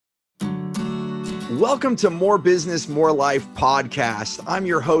Welcome to More Business, More Life podcast. I'm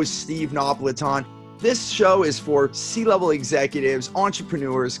your host, Steve Napolitan. This show is for C-level executives,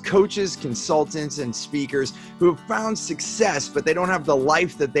 entrepreneurs, coaches, consultants, and speakers who have found success, but they don't have the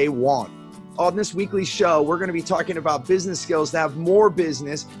life that they want. On this weekly show, we're going to be talking about business skills to have more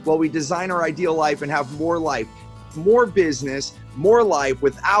business while we design our ideal life and have more life. More business, more life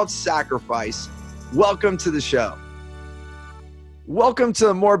without sacrifice. Welcome to the show. Welcome to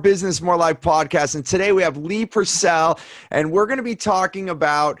the More Business, More Life podcast. And today we have Lee Purcell, and we're going to be talking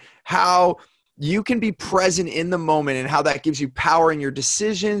about how you can be present in the moment and how that gives you power in your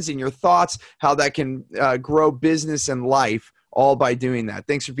decisions and your thoughts, how that can grow business and life all by doing that.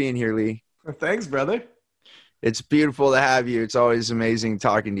 Thanks for being here, Lee. Thanks, brother. It's beautiful to have you. It's always amazing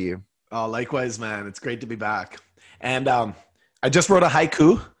talking to you. Oh, likewise, man. It's great to be back. And I just wrote a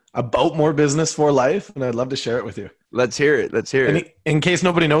haiku about more business for life, and I'd love to share it with you. Let's hear it. Let's hear it. In case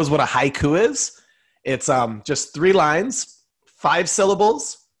nobody knows what a haiku is, it's just 3 lines, 5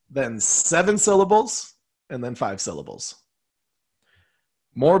 syllables, then 7 syllables, and then 5 syllables.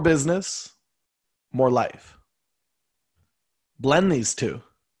 More business, more life. Blend these two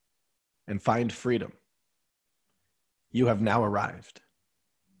and find freedom. You have now arrived.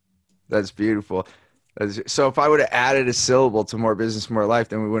 That's beautiful. So if I would have added a syllable to More Business, More Life,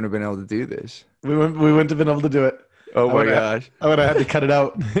 then we wouldn't have been able to do this. We wouldn't have been able to do it. Oh my gosh. I would have had to cut it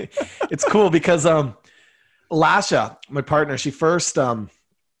out. It's cool because Lasha, my partner, she first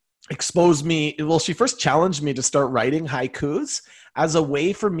exposed me. Well, she first challenged me to start writing haikus as a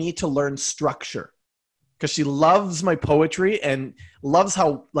way for me to learn structure, because she loves my poetry and loves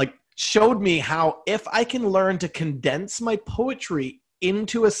how, showed me how if I can learn to condense my poetry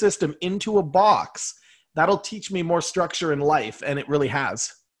into a system, into a box, that'll teach me more structure in life. And it really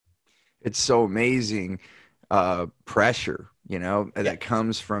has. It's so amazing. Pressure, that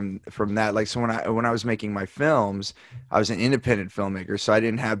comes from that. Like, so when I was making my films, I was an independent filmmaker, so I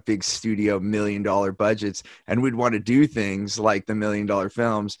didn't have big studio $1 million budgets, and we'd want to do things like the $1 million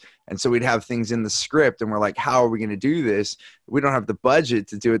films. And so we'd have things in the script and we're like, how are we going to do this? We don't have the budget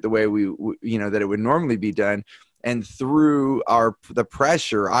to do it the way we that it would normally be done. And through the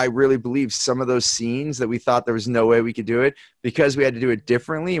pressure, I really believe some of those scenes that we thought there was no way we could do it, because we had to do it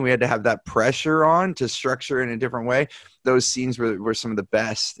differently and we had to have that pressure on to structure in a different way, those scenes were some of the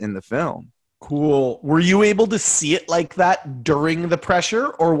best in the film. Cool. Were you able to see it like that during the pressure,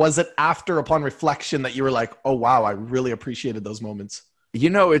 or was it after, upon reflection, that you were like, oh, wow, I really appreciated those moments?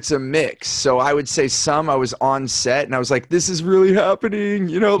 It's a mix. So I would say I was on set and I was like, this is really happening,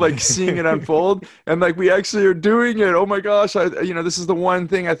 seeing it unfold. And we actually are doing it. Oh my gosh. This is the one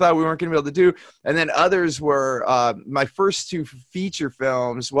thing I thought we weren't going to be able to do. And then others were my first 2 feature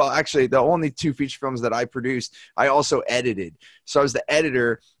films. Well, actually the only 2 feature films that I produced, I also edited. So I was the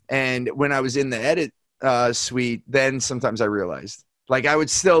editor. And when I was in the edit suite, then sometimes I realized, I would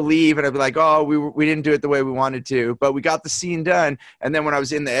still leave and I'd be like, oh, we didn't do it the way we wanted to, but we got the scene done. And then when I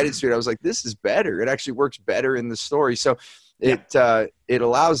was in the edit suite, I was like, this is better. It actually works better in the story. So it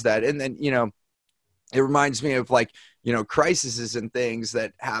allows that. And then, it reminds me of crises and things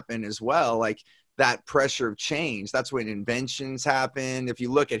that happen as well. Like that pressure of change. That's when inventions happen. If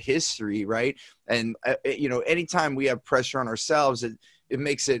you look at history, right? And, anytime we have pressure on ourselves, it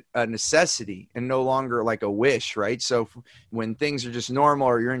makes it a necessity and no longer like a wish, right? So when things are just normal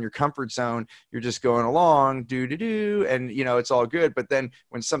or you're in your comfort zone, you're just going along, and it's all good. But then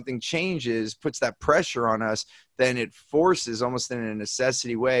when something changes, puts that pressure on us, then it forces almost in a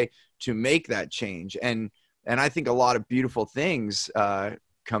necessity way to make that change. And I think a lot of beautiful things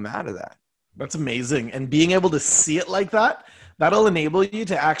come out of that. That's amazing. And being able to see it like that, that'll enable you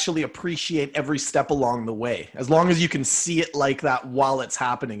to actually appreciate every step along the way. As long as you can see it like that while it's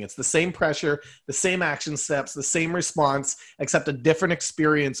happening. It's the same pressure, the same action steps, the same response, except a different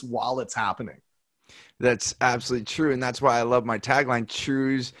experience while it's happening. That's absolutely true. And that's why I love my tagline,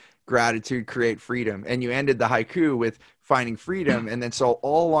 choose gratitude, create freedom. And you ended the haiku with finding freedom. And then so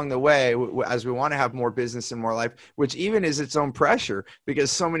all along the way, as we want to have more business and more life, which even is its own pressure,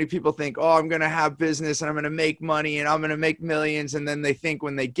 because so many people think, oh, I'm going to have business and I'm going to make money and I'm going to make millions. And then they think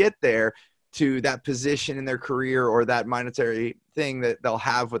when they get there to that position in their career or that monetary thing that they'll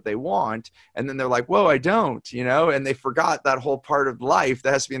have what they want. And then they're like, whoa, I don't, and they forgot that whole part of life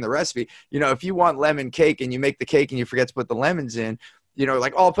that has to be in the recipe. If you want lemon cake and you make the cake and you forget to put the lemons in, oh,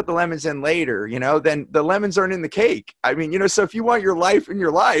 I'll put the lemons in later, then the lemons aren't in the cake. I mean, so if you want your life in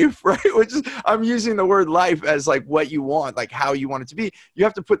your life, right, which is, I'm using the word life as what you want, how you want it to be, you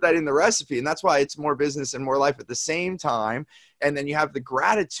have to put that in the recipe. And that's why it's more business and more life at the same time. And then you have the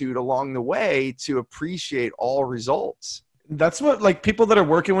gratitude along the way to appreciate all results. That's what, like, people that are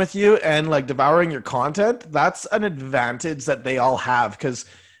working with you and like devouring your content, that's an advantage that they all have, because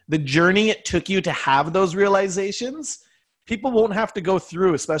the journey it took you to have those realizations, people won't have to go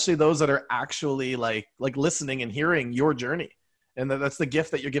through, especially those that are actually like listening and hearing your journey. And that's the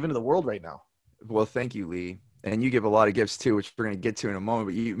gift that you're giving to the world right now. Well, thank you, Lee. And you give a lot of gifts too, which we're going to get to in a moment.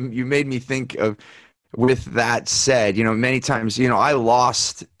 But you made me think of, with that said, many times, I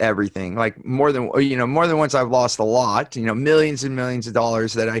lost everything, like more than once. I've lost a lot, millions and millions of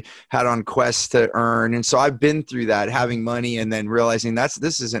dollars that I had on quest to earn. And so I've been through that, having money and then realizing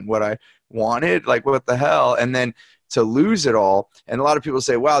this isn't what I wanted. Like, what the hell? And then to lose it all. And a lot of people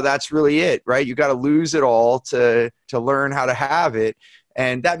say, wow, that's really it, right? You got to lose it all to learn how to have it.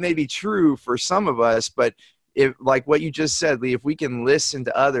 And that may be true for some of us, but if, like what you just said, Lee, if we can listen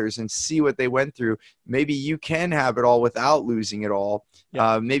to others and see what they went through, maybe you can have it all without losing it all.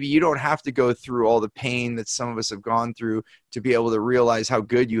 Yeah. Maybe you don't have to go through all the pain that some of us have gone through to be able to realize how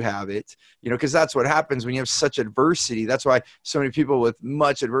good you have it, because that's what happens when you have such adversity. That's why so many people with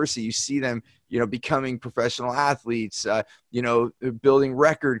much adversity, you see them, becoming professional athletes, building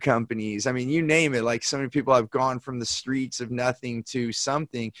record companies. I mean, you name it. Like, so many people have gone from the streets of nothing to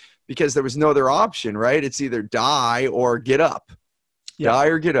something because there was no other option, right? It's either die or get up. Yep. Die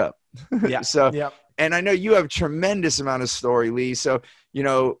or get up. Yeah. So, yep. And I know you have a tremendous amount of story, Lee. So,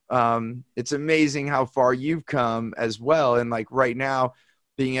 it's amazing how far you've come as well. And like right now,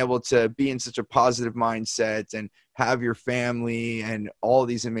 being able to be in such a positive mindset and have your family and all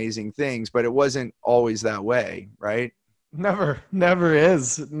these amazing things, but it wasn't always that way, right? Never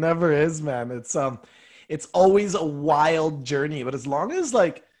is, man. It's always a wild journey, but as long as,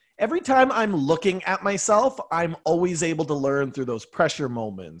 like, every time I'm looking at myself, I'm always able to learn through those pressure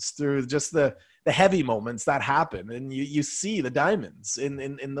moments, through just the heavy moments that happen. And you see the diamonds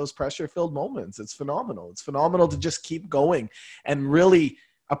in those pressure-filled moments. It's phenomenal. It's phenomenal to just keep going and really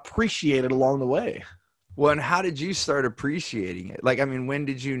appreciate it along the way. Well, and how did you start appreciating it? Like, I mean, when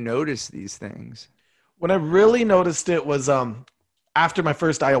did you notice these things? When I really noticed it was after my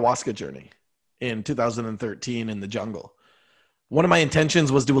first ayahuasca journey in 2013 in the jungle. One of my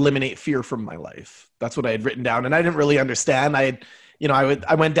intentions was to eliminate fear from my life. That's what I had written down. And I didn't really understand. I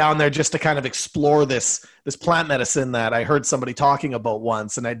went down there just to kind of explore this plant medicine that I heard somebody talking about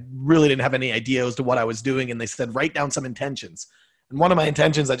once. And I really didn't have any idea as to what I was doing. And they said, write down some intentions. And one of my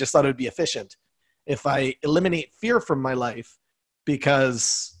intentions, I just thought it would be efficient if I eliminate fear from my life,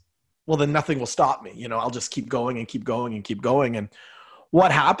 because, well, then nothing will stop me. I'll just keep going and keep going and keep going. And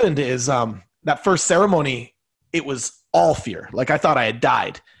what happened is that first ceremony, it was all fear. Like, I thought I had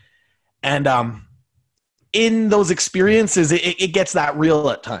died. And in those experiences, it gets that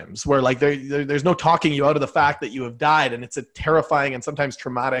real at times, where like there's no talking you out of the fact that you have died. And it's a terrifying and sometimes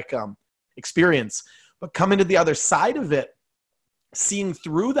traumatic experience. But coming to the other side of it, seeing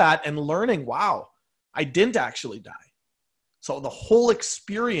through that and learning, wow, I didn't actually die. So the whole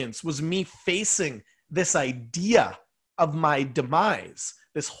experience was me facing this idea of my demise,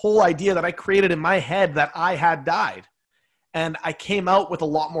 this whole idea that I created in my head that I had died. And I came out with a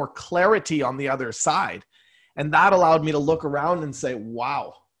lot more clarity on the other side. And that allowed me to look around and say,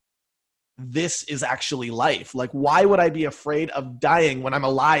 wow, this is actually life. Like, why would I be afraid of dying when I'm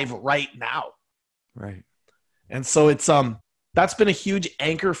alive right now? Right. And so it's, that's been a huge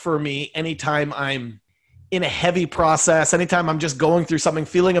anchor for me anytime I'm in a heavy process, anytime I'm just going through something,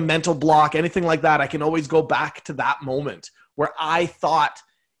 feeling a mental block, anything like that. I can always go back to that moment where I thought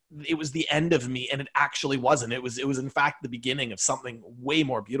it was the end of me, and it actually wasn't. It was in fact the beginning of something way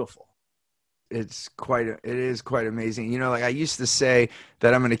more beautiful. It is quite amazing. Like, I used to say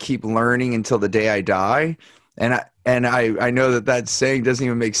that I'm going to keep learning until the day I die. And I know that saying doesn't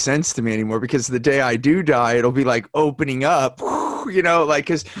even make sense to me anymore, because the day I do die, it'll be like opening up, like,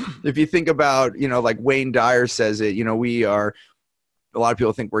 because if you think about, like Wayne Dyer says it, a lot of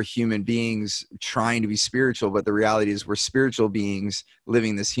people think we're human beings trying to be spiritual, but the reality is we're spiritual beings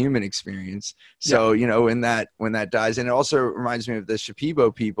living this human experience. So, when that dies, and it also reminds me of the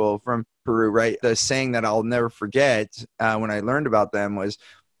Shipibo people from Peru, right? The saying that I'll never forget when I learned about them was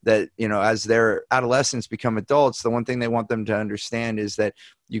that, as their adolescents become adults, the one thing they want them to understand is that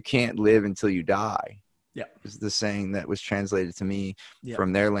you can't live until you die. Yeah. Is the saying that was translated to me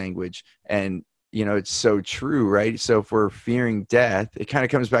from their language. And, it's so true, right? So if we're fearing death, it kind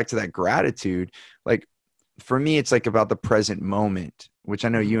of comes back to that gratitude. Like, for me, it's like about the present moment. which I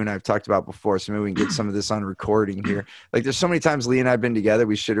know you and I have talked about before, so maybe we can get some of this on recording here. Like there's so many times Lee and I have been together,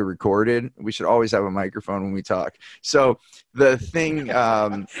 we should have recorded. We should always have a microphone when we talk. So the thing,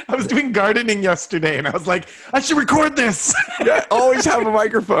 I was doing gardening yesterday and I was like, I should record this. yeah, always have a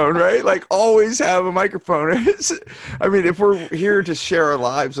microphone, right? Like always have a microphone. I mean, if we're here to share our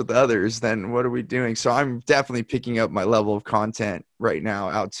lives with others, then what are we doing? So I'm definitely picking up my level of content right now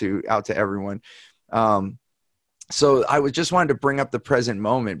out to everyone. So I was just wanted to bring up the present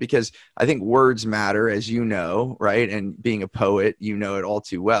moment because I think words matter, as you know, right? And being a poet, you know it all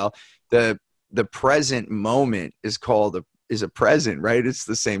too well. The present moment is a present, right? It's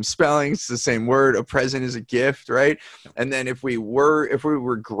the same spelling, it's the same word. A present is a gift, right? And then if we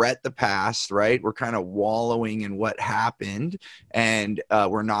regret the past, right, we're kind of wallowing in what happened, and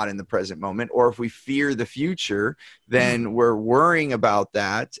we're not in the present moment. Or if we fear the future, then we're worrying about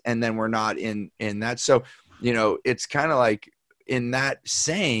that, and then we're not in that. So you know, it's kind of like in that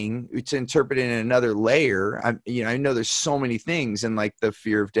saying, it's interpreted in another layer. I know there's so many things in like the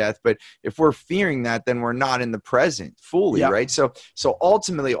fear of death, but if we're fearing that, then we're not in the present fully, right? So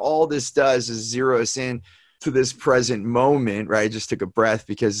ultimately, all this does is zero us in to this present moment, right? I just took a breath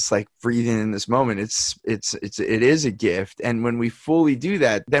because it's like breathing in this moment. It is a gift, and when we fully do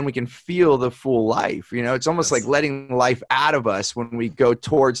that, then we can feel the full life. You know, it's almost like letting life out of us when we go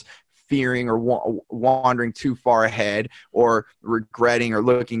towards fearing or wandering too far ahead or regretting or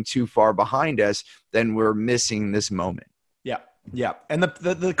looking too far behind us, then we're missing this moment. Yeah. Yeah. And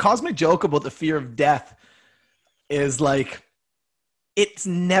the cosmic joke about the fear of death is like, it's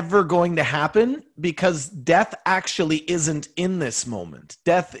never going to happen because death actually isn't in this moment.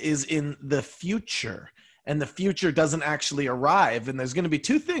 Death is in the future, and the future doesn't actually arrive. And there's going to be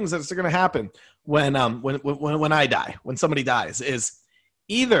two things that's going to happen when I die, when somebody dies, is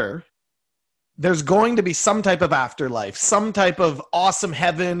either there's going to be some type of afterlife, some type of awesome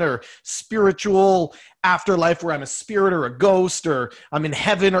heaven or spiritual afterlife where I'm a spirit or a ghost or I'm in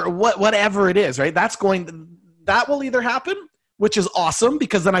heaven or whatever it is, right? That will either happen, which is awesome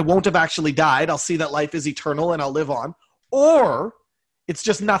because then I won't have actually died. I'll see that life is eternal and I'll live on, or it's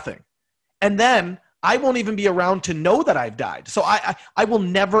just nothing. And then I won't even be around to know that I've died. So I will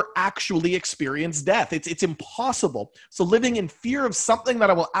never actually experience death. It's impossible. So living in fear of something that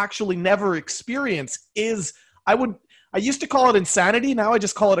I will actually never experience is, I used to call it insanity. Now I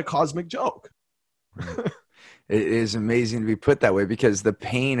just call it a cosmic joke. It is amazing to be put that way because the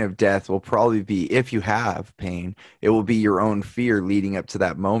pain of death will probably be, if you have pain, it will be your own fear leading up to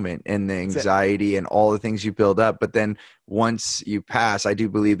that moment and the anxiety and all the things you build up. But then once you pass, I do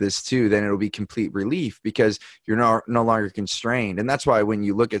believe this too, then it'll be complete relief because you're no longer constrained. And that's why when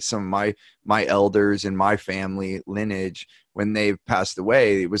you look at some of my elders in my family lineage, when they've passed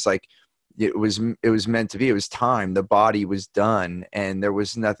away, it was like, it was meant to be. It was time. The body was done and there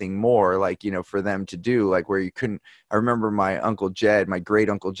was nothing more like, you know, for them to do, like where you couldn't. I remember my uncle Jed, my great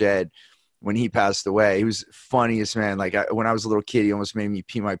uncle Jed, when he passed away, he was funniest man. Like when I was a little kid, he almost made me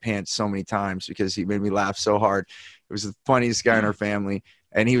pee my pants so many times because he made me laugh so hard. It was the funniest guy in our family.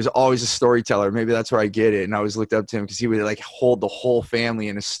 And he was always a storyteller. Maybe that's where I get it. And I always looked up to him because he would like hold the whole family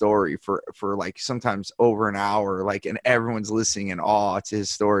in a story for like sometimes over an hour, like, and everyone's listening in awe to his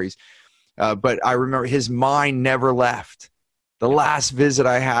stories. But I remember his mind never left. The last visit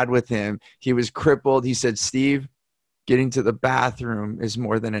I had with him, he was crippled. He said, Steve, getting to the bathroom is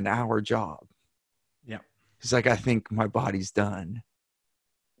more than an hour job. Yeah. He's like, I think my body's done.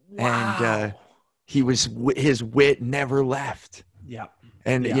 Wow. And his wit never left. Yeah.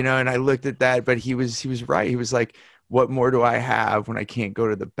 And, you know, and I looked at that, but he was right. He was like, what more do I have when I can't go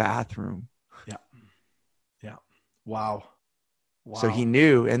to the bathroom? Yeah. Yeah. Wow. Wow. So he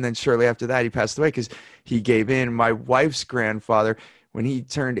knew, and then shortly after that, he passed away because he gave in. My wife's grandfather, when he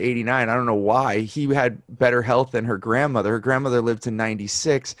turned 89, I don't know why, he had better health than her grandmother. Her grandmother lived to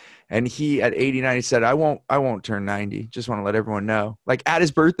 96, and he at 89, he said, I won't turn 90. Just want to let everyone know. Like at his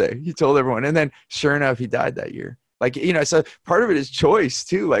birthday, he told everyone. And then sure enough, he died that year. Like, you know, so part of it is choice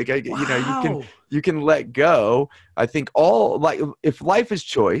too. Like, you know, you can let go. I think if life is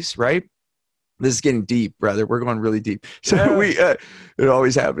choice, right? This is getting deep, brother. We're going really deep. So it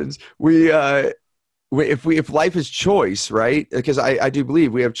always happens. If life is choice, right? Because I do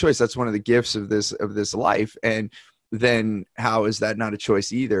believe we have choice. That's one of the gifts of this life. And then how is that not a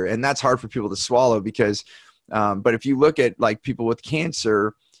choice either? And that's hard for people to swallow because, but if you look at like people with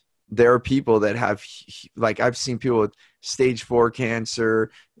cancer, there are people that have, like I've seen people with stage 4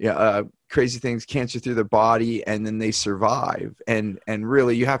 cancer, crazy things, cancer through the body, and then they survive. And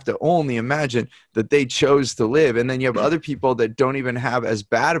really you have to only imagine that they chose to live. And then you have other people that don't even have as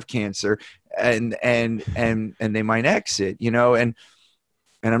bad of cancer and they might exit, you know, and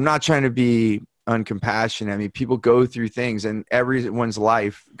and I'm not trying to be uncompassionate. I mean, people go through things, and everyone's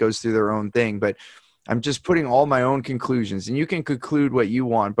life goes through their own thing, but I'm just putting all my own conclusions, and you can conclude what you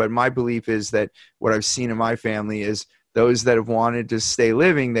want. But my belief is that what I've seen in my family is those that have wanted to stay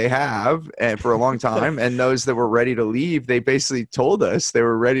living, they have, and for a long time. And those that were ready to leave, they basically told us they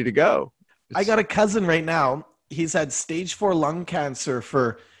were ready to go. I got a cousin right now. He's had stage 4 lung cancer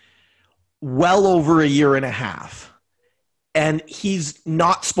for well over a year and a half. And he's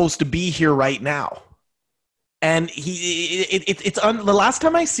not supposed to be here right now. And the last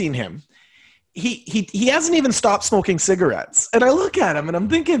time I seen him, he hasn't even stopped smoking cigarettes. And I look at him and I'm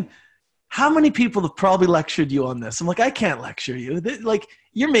thinking, how many people have probably lectured you on this? I'm like, I can't lecture you. Like,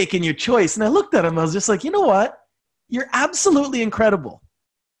 you're making your choice. And I looked at him. I was just like, you know what? You're absolutely incredible.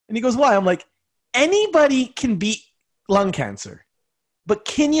 And he goes, why? I'm like, anybody can beat lung cancer, but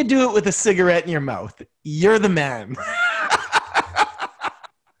can you do it with a cigarette in your mouth? You're the man.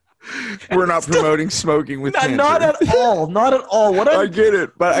 We're not promoting smoking with cancer. Not at all. Not at all. I get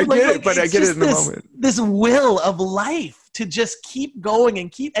it, but I get it in the moment. This will of life to just keep going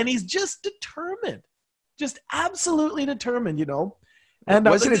and he's just determined, just absolutely determined, you know. And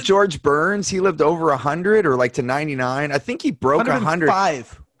wasn't it George Burns? He lived over 100 or like to 99. I think he broke 100.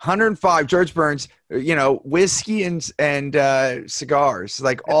 105. George Burns, you know, whiskey and cigars,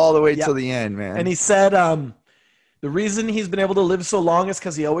 like all the way till the end, man. And he said the reason he's been able to live so long is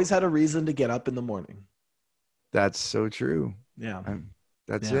because he always had a reason to get up in the morning. That's so true. Yeah.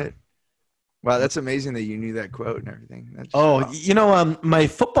 That's it. Wow, that's amazing that you knew that quote and everything. Wow. You know, my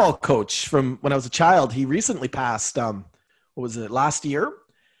football coach from when I was a child, he recently passed, what was it, last year?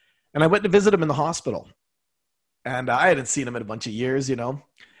 And I went to visit him in the hospital. And I hadn't seen him in a bunch of years, you know.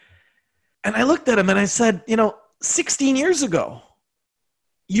 And I looked at him and I said, you know, 16 years ago,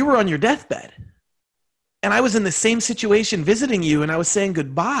 you were on your deathbed. And I was in the same situation visiting you and I was saying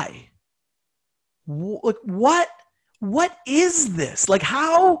goodbye. What is this? Like,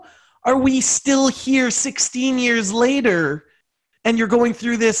 how are we still here 16 years later and you're going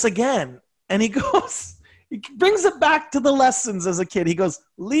through this again? And he brings it back to the lessons as a kid. He goes,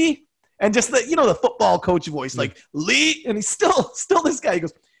 Lee, and just the football coach voice, like, Lee, and he's still this guy. He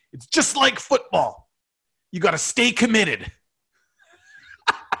goes, it's just like football. You got to stay committed.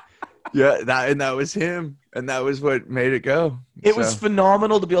 Yeah, that was him, and that was what made it go. It was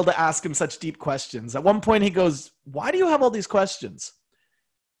phenomenal to be able to ask him such deep questions. At one point, he goes, "Why do you have all these questions?"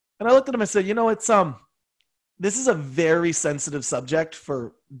 And I looked at him and said, "You know, it's this is a very sensitive subject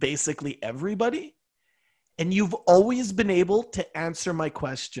for basically everybody, and you've always been able to answer my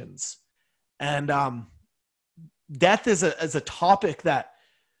questions. And death is a topic that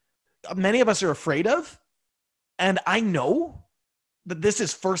many of us are afraid of, and I know that this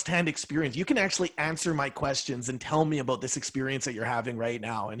is firsthand experience. You can actually answer my questions and tell me about this experience that you're having right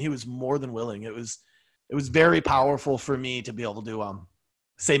now." And he was more than willing. It was very powerful for me to be able to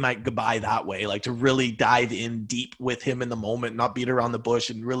say my goodbye that way, like to really dive in deep with him in the moment, not beat around the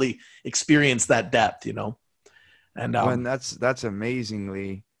bush, and really experience that depth, you know. And that's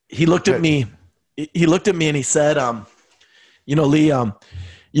amazingly. He looked at me. He looked at me and he said, "You know, Lee,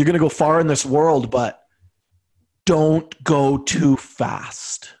 you're going to go far in this world, but don't go too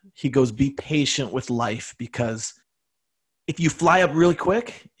fast." He goes, "Be patient with life, because if you fly up really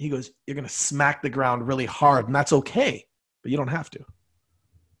quick," he goes, "you're going to smack the ground really hard, and that's okay, but you don't have to.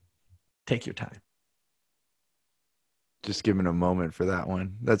 Take your time." Just giving a moment for that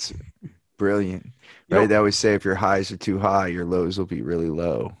one. That's brilliant. Right? They always say if your highs are too high, your lows will be really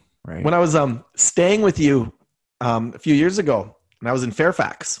low. Right. When I was staying with you a few years ago, and I was in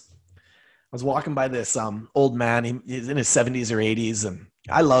Fairfax, I was walking by this old man. He's in his 70s or 80s, and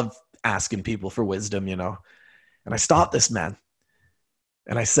I love asking people for wisdom, you know. And I stopped this man,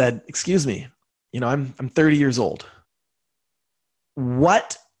 and I said, "Excuse me, you know, I'm 30 years old.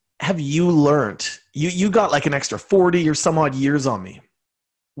 What have you learned? You got like an extra 40 or some odd years on me.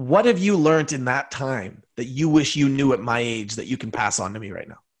 What have you learned in that time that you wish you knew at my age that you can pass on to me right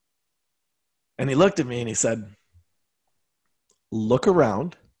now?" And he looked at me and he said, "Look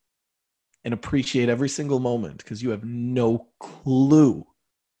around and appreciate every single moment, because you have no clue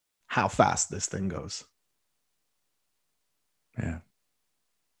how fast this thing goes." Yeah.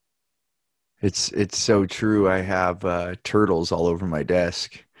 It's so true. I have turtles all over my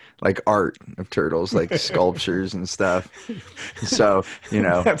desk, like art of turtles, like sculptures and stuff. So, you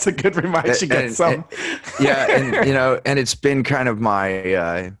know, that's a good reminder to get some. And you know, and it's been kind of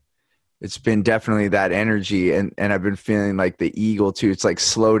my it's been definitely that energy, and I've been feeling like the eagle too. It's like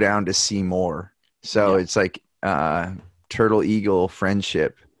slow down to see more. So it's like turtle eagle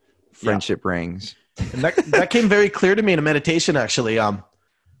friendship rings. And that came very clear to me in a meditation, actually.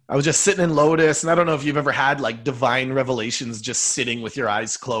 I was just sitting in Lotus, and I don't know if you've ever had like divine revelations, just sitting with your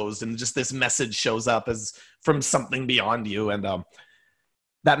eyes closed, and just this message shows up as from something beyond you. And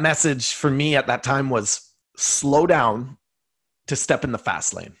that message for me at that time was slow down to step in the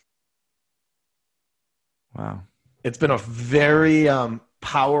fast lane. Wow. It's been a very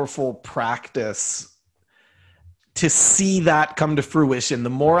powerful practice to see that come to fruition. The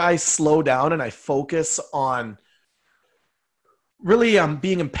more I slow down and I focus on really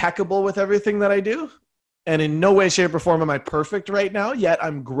being impeccable with everything that I do, and in no way, shape, or form am I perfect right now, yet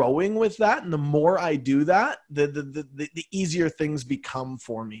I'm growing with that. And the more I do that, the easier things become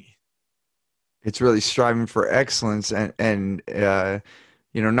for me. It's really striving for excellence and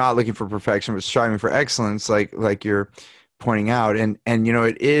not looking for perfection, but striving for excellence, like you're pointing out. And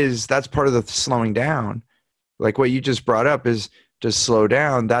that's part of the slowing down. Like what you just brought up is just slow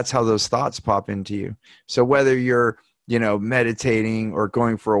down. That's how those thoughts pop into you. So whether you're, meditating or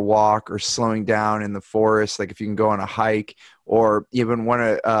going for a walk or slowing down in the forest, like if you can go on a hike, or even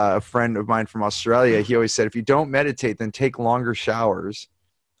a friend of mine from Australia, he always said, if you don't meditate, then take longer showers.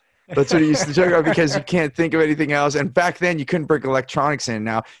 That's what he used to joke about, because you can't think of anything else. And back then you couldn't bring electronics in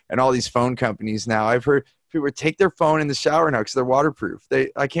now, and all these phone companies now, I've heard people take their phone in the shower now because they're waterproof.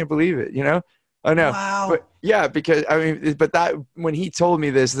 I can't believe it, I know. Wow. But yeah, because that when he told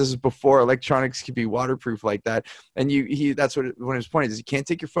me this is before electronics could be waterproof like that. And that's one of his points is you can't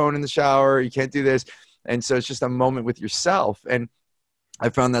take your phone in the shower. You can't do this. And so it's just a moment with yourself. And I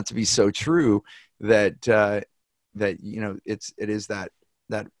found that to be so true that it is that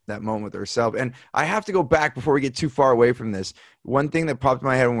moment with ourselves. And I have to go back before we get too far away from this. One thing that popped in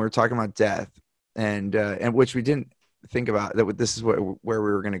my head when we were talking about death and which we didn't think about, that this is where we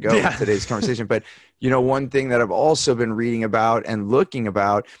were going to go with today's conversation. But one thing that I've also been reading about and looking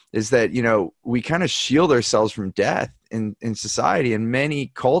about is that we kind of shield ourselves from death in society, in many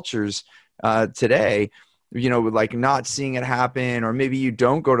cultures today, like not seeing it happen, or maybe you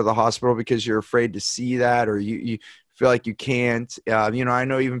don't go to the hospital because you're afraid to see that, or you feel like you can't. I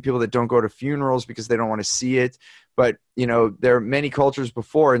know even people that don't go to funerals because they don't want to see it. But, there are many cultures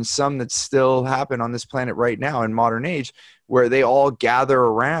before, and some that still happen on this planet right now in modern age, where they all gather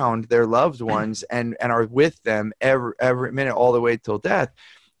around their loved ones and are with them every minute all the way till death.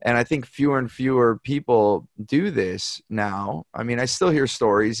 And I think fewer and fewer people do this now. I mean, I still hear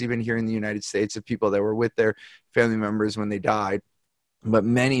stories, even here in the United States, of people that were with their family members when they died. But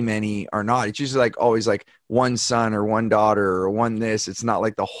many, many are not. It's usually always one son or one daughter or one this. It's not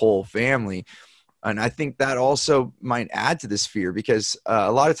like the whole family. And I think that also might add to this fear, because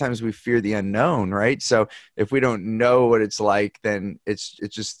a lot of times we fear the unknown, right? So if we don't know what it's like, then it's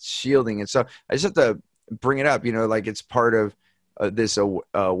just shielding. And so I just have to bring it up, it's part of this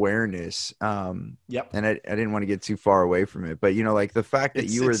awareness. Yep. And I didn't want to get too far away from it. But, the fact that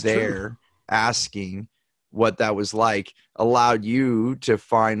you were there true. Asking what that was like allowed you to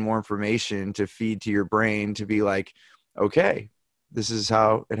find more information to feed to your brain to be like, okay, this is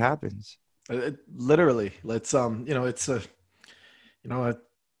how it happens. Literally, let's yes.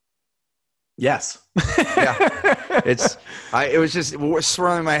 Yeah, it was just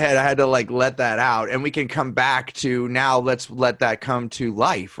swirling in my head. I had to let that out, and we can come back to now. Let's let that come to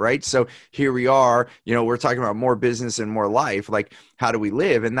life, right? So here we are. We're talking about more business and more life. Like, how do we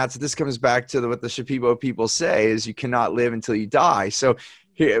live? And this comes back to what the Shipibo people say is you cannot live until you die. So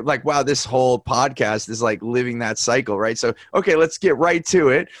here, wow, this whole podcast is living that cycle, right? So, okay, let's get right to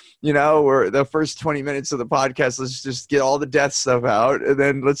it. We're the first 20 minutes of the podcast. Let's just get all the death stuff out, and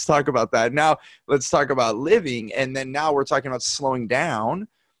then let's talk about that. Now let's talk about living. And then now we're talking about slowing down,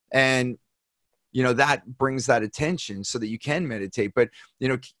 and, that brings that attention so that you can meditate. But,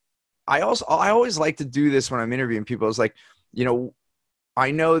 I always like to do this when I'm interviewing people. It's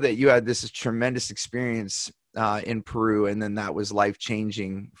I know that you had this tremendous experience in Peru, and then that was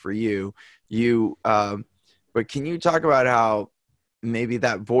life-changing for you. But can you talk about how maybe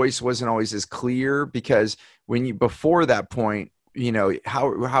that voice wasn't always as clear? Because before that point,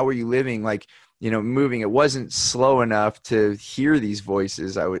 how were you living? Moving, it wasn't slow enough to hear these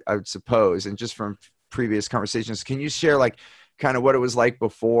voices, I would suppose. And just from previous conversations, can you share kind of what it was like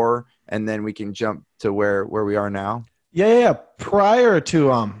before, and then we can jump to where we are now? Yeah. Prior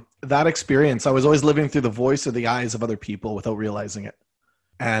to that experience, I was always living through the voice or the eyes of other people without realizing it.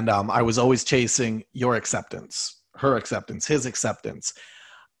 And I was always chasing your acceptance, her acceptance, his acceptance.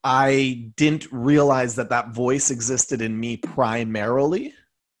 I didn't realize that voice existed in me primarily.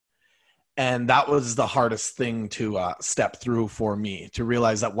 And that was the hardest thing to step through for me, to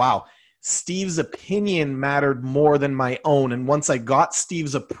realize that, wow, Steve's opinion mattered more than my own. And once I got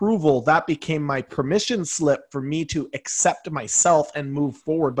Steve's approval, that became my permission slip for me to accept myself and move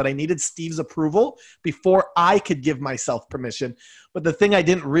forward. But I needed Steve's approval before I could give myself permission. But the thing I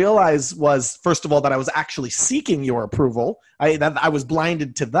didn't realize was, first of all, that I was actually seeking your approval. I was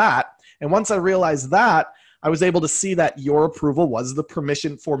blinded to that. And once I realized that, I was able to see that your approval was the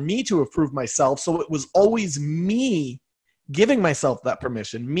permission for me to approve myself. So it was always me giving myself that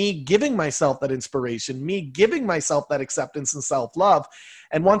permission, me giving myself that inspiration, me giving myself that acceptance and self-love.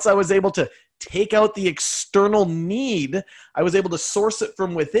 And once I was able to take out the external need, I was able to source it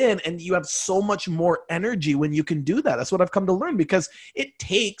from within. And you have so much more energy when you can do that. That's what I've come to learn, because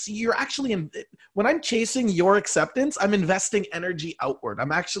you're actually, when I'm chasing your acceptance, I'm investing energy outward.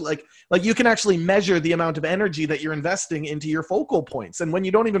 I'm actually like you can actually measure the amount of energy that you're investing into your focal points. And when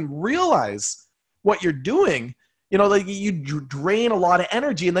you don't even realize what you're doing, like you drain a lot of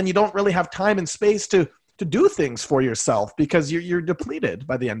energy, and then you don't really have time and space to do things for yourself because you're depleted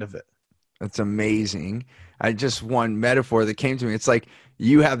by the end of it. That's amazing. One metaphor that came to me. It's like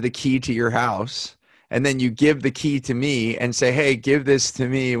you have the key to your house, and then you give the key to me and say, hey, give this to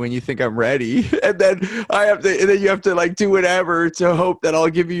me when you think I'm ready. And then you have to like do whatever to hope that I'll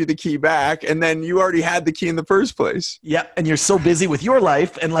give you the key back. And then you already had the key in the first place. Yeah. And you're so busy with your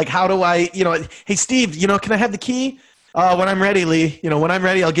life. And like, how do I, hey, Steve, can I have the key? When I'm ready, Lee, when I'm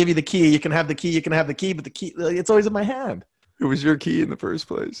ready, I'll give you the key. You can have the key. But the key, it's always in my hand. It was your key in the first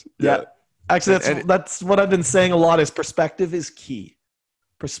place. Yeah. Actually, that's what I've been saying a lot is perspective is key.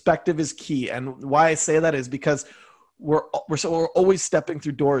 Perspective is key. And why I say that is because we're always stepping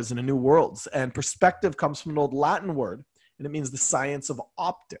through doors into new worlds. And perspective comes from an old Latin word, and it means the science of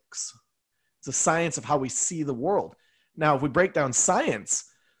optics. It's the science of how we see the world. Now, if we break down science,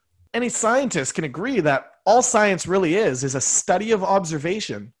 any scientist can agree that all science really is a study of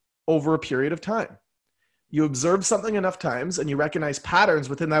observation over a period of time. You observe something enough times and you recognize patterns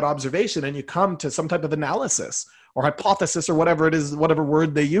within that observation, and you come to some type of analysis or hypothesis or whatever it is, whatever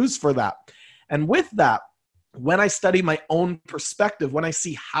word they use for that. And with that, when I study my own perspective, when I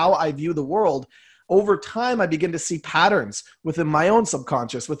see how I view the world, over time, I begin to see patterns within my own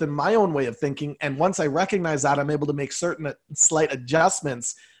subconscious, within my own way of thinking. And once I recognize that, I'm able to make certain slight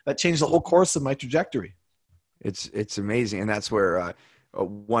adjustments that change the whole course of my trajectory. It's amazing. And that's where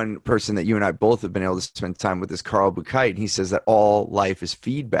one person that you and I both have been able to spend time with is Carl Buchheit. And he says that all life is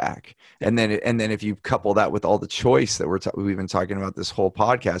feedback. And then if you couple that with all the choice that we've been talking about this whole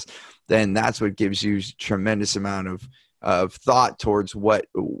podcast, then that's what gives you tremendous amount of thought towards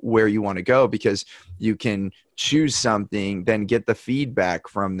where you want to go, because you can choose something, then get the feedback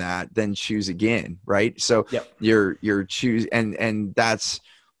from that, then choose again. Right. So yep. you're choose and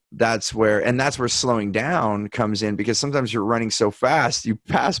that's where slowing down comes in, because sometimes you're running so fast, you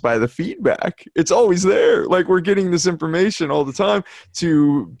pass by the feedback. It's always there. Like, we're getting this information all the time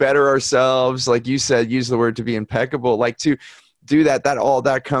to better ourselves. Like you said, use the word to be impeccable, like to do that all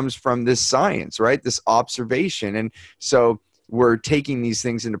that comes from this science, right? This observation. And so we're taking these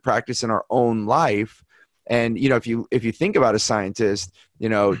things into practice in our own life. And, if you think about a scientist,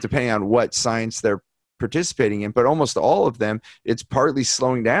 depending on what science they're participating in, but almost all of them, it's partly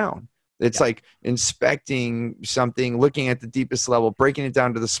slowing down. It's like inspecting something, looking at the deepest level, breaking it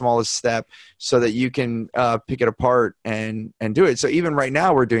down to the smallest step so that you can pick it apart and do it. So even right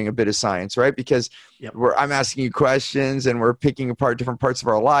now we're doing a bit of science, right? Because I'm asking you questions and we're picking apart different parts of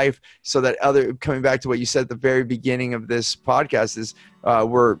our life so that coming back to what you said at the very beginning of this podcast is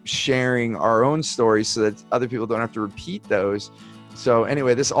we're sharing our own stories so that other people don't have to repeat those. So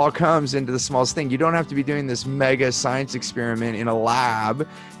anyway, this all comes into the smallest thing. You don't have to be doing this mega science experiment in a lab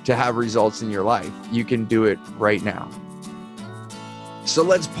to have results in your life. You can do it right now. So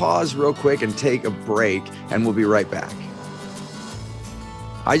let's pause real quick and take a break, and we'll be right back.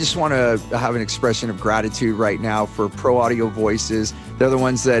 I just want to have an expression of gratitude right now for Pro Audio Voices. They're the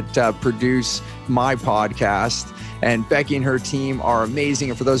ones that produce my podcast. And Becky and her team are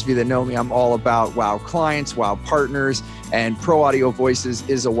amazing. And for those of you that know me, I'm all about wow clients, wow partners, and Pro Audio Voices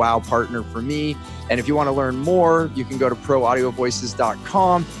is a wow partner for me. And if you want to learn more, you can go to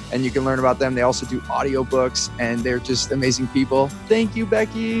proaudiovoices.com and you can learn about them. They also do audiobooks, and they're just amazing people. Thank you,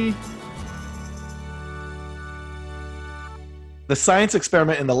 Becky. The science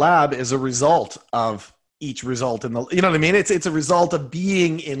experiment in the lab is a result of each result in the, you know what I mean? It's a result of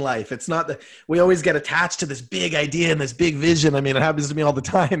being in life. It's not that we always get attached to this big idea and this big vision. I mean, it happens to me all the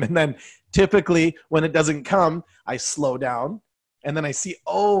time. And then typically when it doesn't come, I slow down and then I see,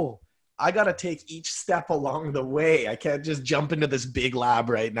 I got to take each step along the way. I can't just jump into this big lab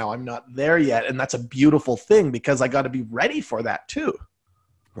right now. I'm not there yet. And that's a beautiful thing because I got to be ready for that too.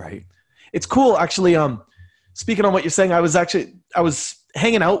 Right. It's cool, actually. Speaking on what you're saying, I was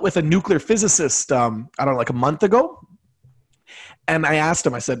hanging out with a nuclear physicist, I don't know, like a month ago. And I asked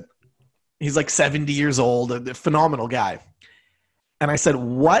him, I said, he's like 70 years old, a phenomenal guy. And I said,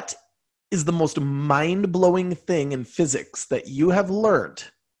 what is the most mind-blowing thing in physics that you have learned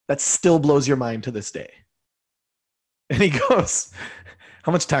that still blows your mind to this day? And he goes,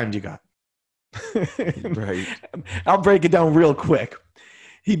 how much time do you got? Right. I'll break it down real quick.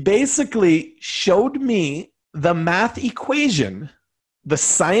 He basically showed me the math equation, the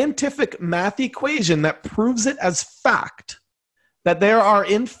scientific math equation that proves it as fact, that there are,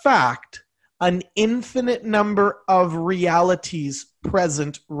 in fact, an infinite number of realities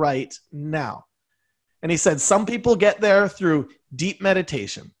present right now. And he said, some people get there through deep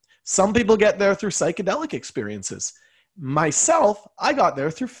meditation. Some people get there through psychedelic experiences. Myself, I got there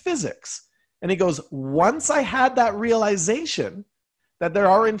through physics. And he goes, once I had that realization that there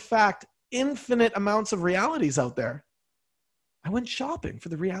are, in fact, infinite amounts of realities out there, I went shopping for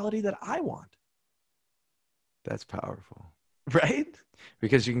the reality that I want. That's powerful. Right?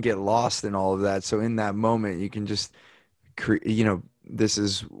 Because you can get lost in all of that. So in that moment, you can just this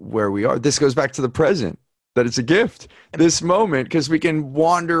is where we are. This goes back to the present, that it's a gift, this moment, because we can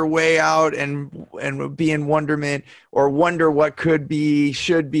wander way out and be in wonderment or wonder what could be,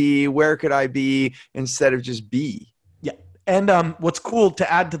 should be, where could I be, instead of just be. Yeah. And what's cool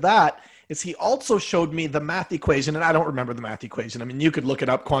to add to that is he also showed me the math equation, and I don't remember the math equation. I mean, you could look it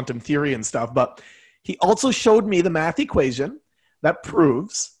up, quantum theory and stuff, but he also showed me the math equation that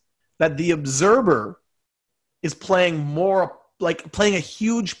proves that the observer is playing a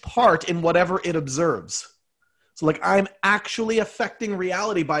huge part in whatever it observes. So like I'm actually affecting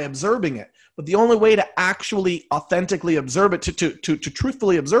reality by observing it. But the only way to actually authentically observe it, to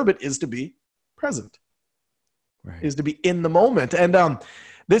truthfully observe it, is to be present, Right. is to be in the moment. And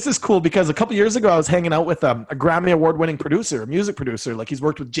this is cool because a couple years ago, I was hanging out with a Grammy Award-winning producer, a music producer. Like he's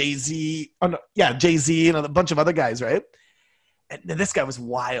worked with Jay-Z, Jay-Z and a bunch of other guys, right? And this guy was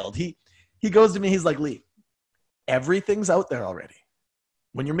wild. He goes to me, he's like, Lee, everything's out there already.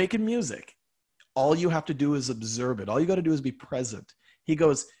 When you're making music, all you have to do is observe it. All you got to do is be present. He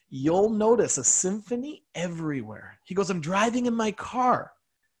goes, you'll notice a symphony everywhere. He goes, I'm driving in my car.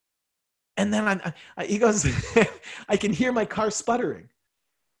 And then he goes, I can hear my car sputtering.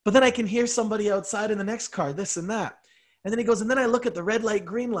 But then I can hear somebody outside in the next car, this and that. And then he goes, and then I look at the red light,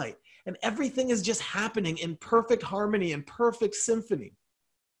 green light, and everything is just happening in perfect harmony and perfect symphony.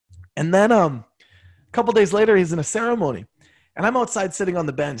 And then a couple days later, he's in a ceremony. And I'm outside sitting on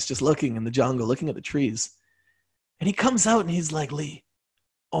the bench, just looking in the jungle, looking at the trees. And he comes out and he's like, Lee,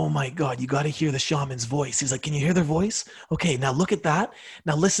 oh my God, you got to hear the shaman's voice. He's like, can you hear their voice? Okay, now look at that.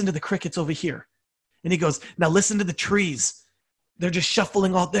 Now listen to the crickets over here. And he goes, now listen to the trees. They're just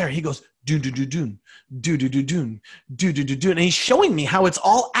shuffling out there. He goes, do-do-do-doon, do-do-do-doon, do-do-do-doon. And he's showing me how it's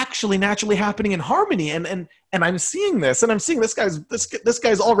all actually naturally happening in harmony. And I'm seeing this, and I'm seeing this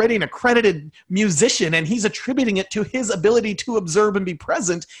guy's already an accredited musician, and he's attributing it to his ability to observe and be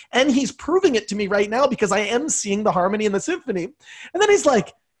present. And he's proving it to me right now because I am seeing the harmony in the symphony. And then he's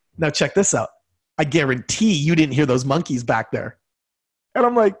like, now check this out. I guarantee you didn't hear those monkeys back there. And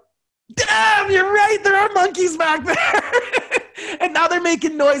I'm like, damn, you're right. There are monkeys back there. And now they're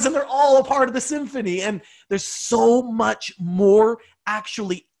making noise and they're all a part of the symphony. And there's so much more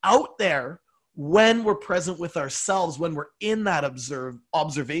actually out there when we're present with ourselves, when we're in that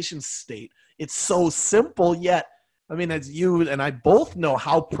observation state. It's so simple, yet, I mean, as you and I both know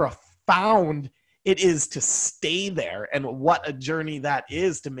how profound it is to stay there and what a journey that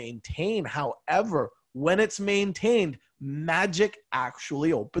is to maintain. However, when it's maintained, magic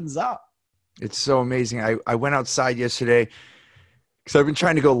actually opens up. It's so amazing. I went outside yesterday because I've been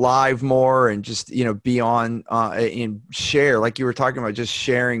trying to go live more and just, be on and share, like you were talking about, just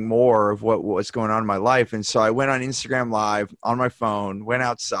sharing more of what's going on in my life. And so I went on Instagram Live on my phone, went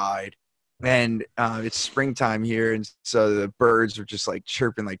outside, and it's springtime here. And so the birds were just like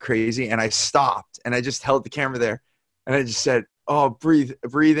chirping like crazy. And I stopped and I just held the camera there and I just said, oh,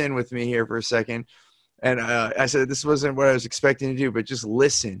 breathe in with me here for a second. And I said, this wasn't what I was expecting to do, but just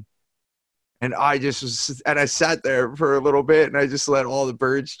listen. And I sat there for a little bit and I just let all the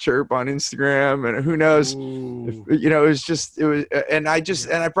birds chirp on Instagram, and who knows, and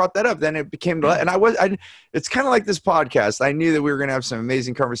I brought that up. Then it became, it's kind of like this podcast. I knew that we were going to have some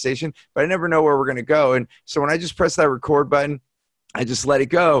amazing conversation, but I never know where we're going to go. And so when I just pressed that record button, I just let it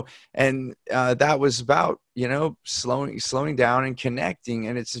go. And that was about, slowing down and connecting.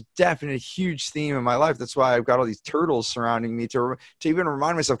 And it's a definite huge theme in my life. That's why I've got all these turtles surrounding me to even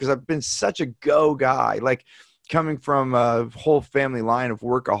remind myself, because I've been such a go guy. Like coming from a whole family line of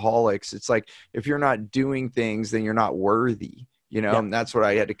workaholics, it's like, if you're not doing things, then you're not worthy, you know. And that's what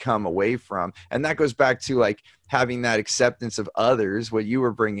I had to come away from. And that goes back to like having that acceptance of others, what you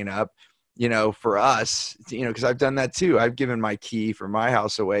were bringing up, you know, for us, you know, because I've done that too. I've given my key for my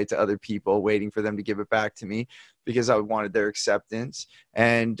house away to other people, waiting for them to give it back to me because I wanted their acceptance.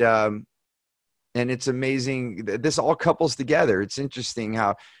 And it's amazing. This all couples together. It's interesting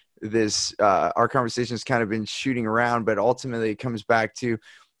how this, our conversation has kind of been shooting around, but ultimately it comes back to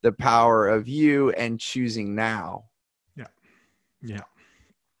the power of you and choosing now. Yeah. Yeah.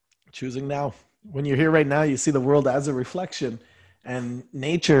 Choosing now. When you're here right now, you see the world as a reflection. And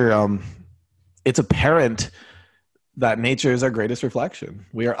nature, it's apparent that nature is our greatest reflection.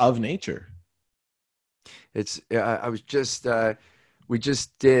 We are of nature. It's, I was just, we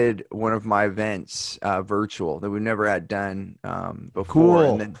just did one of my events, virtual, that we've never had done, before. Cool.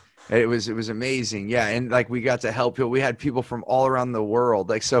 And then it was amazing. Yeah. And like, we got to help people. We had people from all around the world.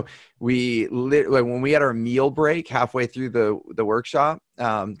 Like, so like when we had our meal break halfway through the workshop,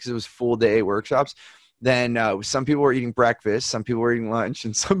 cause it was full day workshops, then some people were eating breakfast, some people were eating lunch,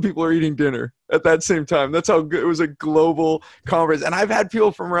 and some people are eating dinner at that same time. That's how good it was. A global conference. And I've had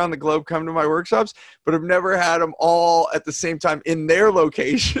people from around the globe come to my workshops, but I've never had them all at the same time in their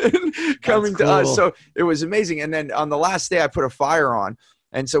location coming to us. So it was amazing. And then on the last day, I put a fire on.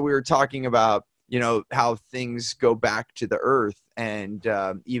 And so we were talking about, you know, how things go back to the earth, and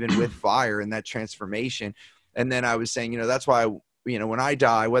even with fire and that transformation. And then I was saying, you know, that's why, you know, when I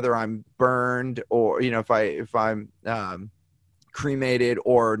die, whether I'm burned or, you know, if I'm cremated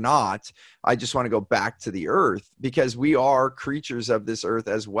or not, I just want to go back to the earth, because we are creatures of this earth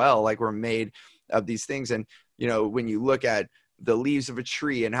as well. Like, we're made of these things. And, you know, when you look at the leaves of a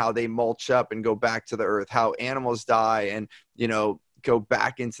tree and how they mulch up and go back to the earth, how animals die and, you know, go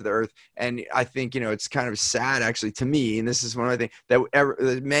back into the earth. And I think, you know, it's kind of sad actually to me, and this is one of the things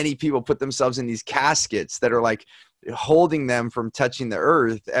that many people put themselves in these caskets that are like holding them from touching the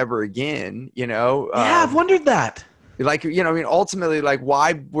earth ever again, you know? Yeah, I've wondered that. Like, you know, I mean, ultimately, like,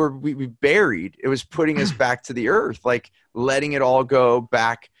 why were we buried? It was putting us back to the earth, like letting it all go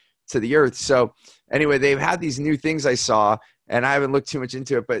back to the earth. So anyway, they've had these new things I saw, and I haven't looked too much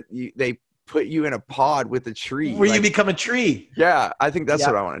into it, but they put you in a pod with a tree. Where you become a tree. Yeah, I think that's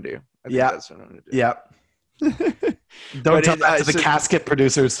what I want to do. That's what I want to do. Yeah. Don't tell that to the casket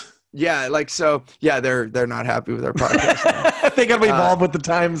producers. Yeah, like, so, yeah, they're not happy with our podcast. They got to be involved with the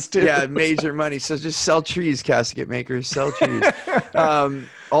times too. Yeah, major money. So just sell trees, casket makers, sell trees.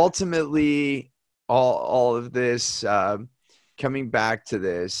 Ultimately, all of this, coming back to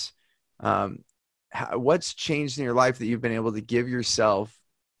this, what's changed in your life that you've been able to give yourself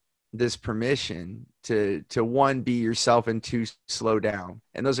this permission to one, be yourself, and two, slow down?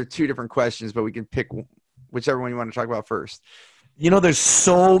 And those are two different questions, but we can pick whichever one you want to talk about first. You know, there's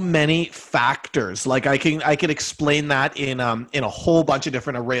so many factors. Like, I could explain that in a whole bunch of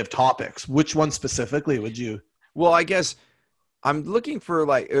different array of topics. Which one specifically would you? Well, I guess I'm looking for,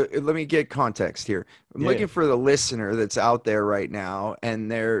 like, let me get context here. I'm looking for the listener that's out there right now, and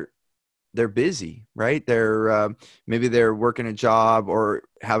they're busy, right? They're maybe they're working a job or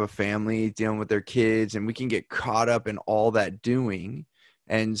have a family, dealing with their kids, and we can get caught up in all that doing.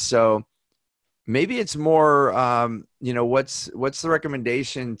 And so maybe it's more, you know, what's the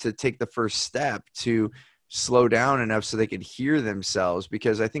recommendation to take the first step to slow down enough so they could hear themselves?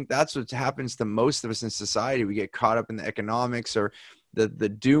 Because I think that's what happens to most of us in society. We get caught up in the economics or the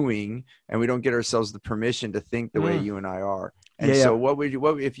doing, and we don't get ourselves the permission to think the way you and I are. And so what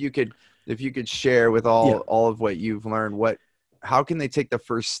if you could share with all of what you've learned, how can they take the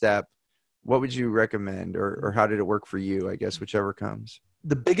first step? What would you recommend, or how did it work for you? I guess whichever comes.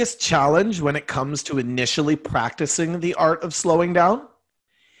 The biggest challenge when it comes to initially practicing the art of slowing down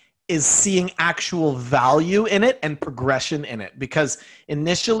is seeing actual value in it and progression in it. Because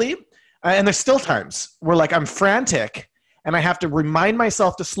initially, and there's still times where, like, I'm frantic and I have to remind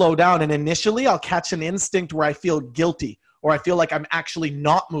myself to slow down. And initially I'll catch an instinct where I feel guilty, or I feel like I'm actually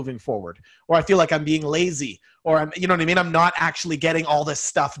not moving forward, or I feel like I'm being lazy, or you know what I mean? I'm not actually getting all this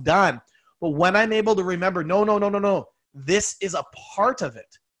stuff done. But when I'm able to remember, no, this is a part of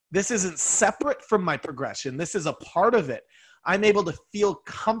it. This isn't separate from my progression. This is a part of it. I'm able to feel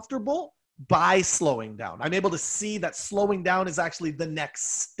comfortable by slowing down. I'm able to see that slowing down is actually the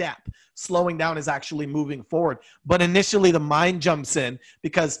next step. Slowing down is actually moving forward. But initially the mind jumps in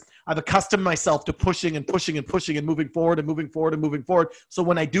because I've accustomed myself to pushing and pushing and pushing and moving forward and moving forward and moving forward. So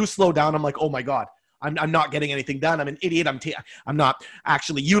when I do slow down, I'm like, oh my God, I'm not getting anything done. I'm an idiot. I'm not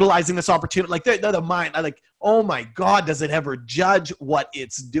actually utilizing this opportunity. Like the mind, I like, oh my God, does it ever judge what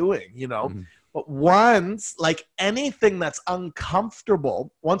it's doing? You know, But once, like anything that's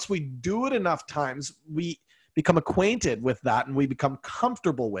uncomfortable, once we do it enough times, we become acquainted with that and we become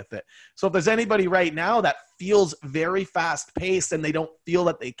comfortable with it. So if there's anybody right now that feels very fast paced and they don't feel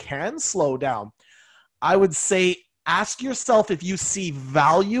that they can slow down, I would say ask yourself if you see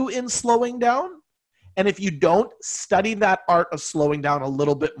value in slowing down. And if you don't, study that art of slowing down a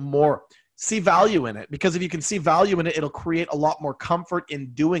little bit more. See value in it, because if you can see value in it, it'll create a lot more comfort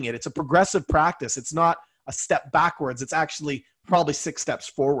in doing it. It's a progressive practice. It's not a step backwards. It's actually probably 6 steps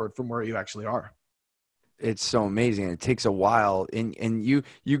forward from where you actually are. It's so amazing. It takes a while, and you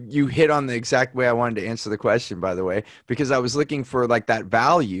hit on the exact way I wanted to answer the question, by the way, because I was looking for like that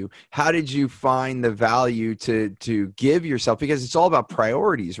value. How did you find the value to give yourself? Because it's all about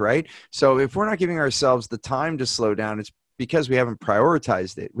priorities, right? So if we're not giving ourselves the time to slow down, it's because we haven't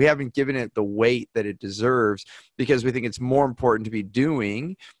prioritized it. We haven't given it the weight that it deserves because we think it's more important to be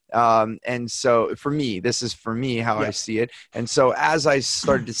doing. And so for me, this is for me how I see it. And so as I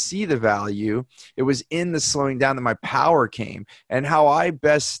started to see the value, it was in the slowing down that my power came. And how I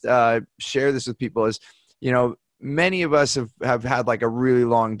best share this with people is, you know, many of us have had like a really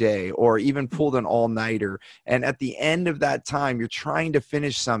long day or even pulled an all-nighter. And at the end of that time, you're trying to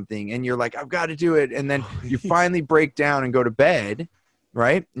finish something and you're like, I've got to do it. And then you finally break down and go to bed,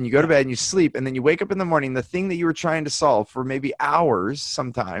 right? And you go to bed and you sleep. And then you wake up in the morning, the thing that you were trying to solve for maybe hours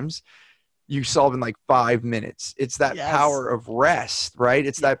sometimes, you solve in like 5 minutes. It's that power of rest, right?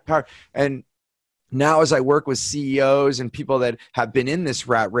 It's that power. And now as I work with CEOs and people that have been in this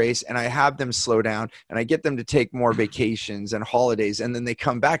rat race and I have them slow down and I get them to take more vacations and holidays, and then they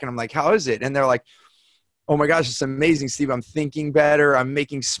come back and I'm like, how is it? And they're like, oh my gosh, it's amazing, Steve. I'm thinking better. I'm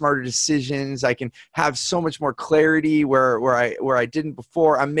making smarter decisions. I can have so much more clarity where I didn't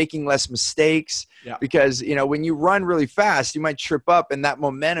before. I'm making less mistakes because, you know, when you run really fast, you might trip up and that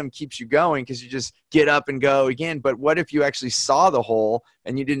momentum keeps you going because you just get up and go again. But what if you actually saw the hole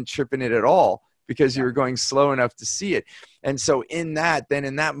and you didn't trip in it at all? Because you were going slow enough to see it. And so in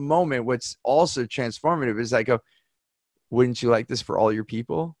that moment, what's also transformative is I go, wouldn't you like this for all your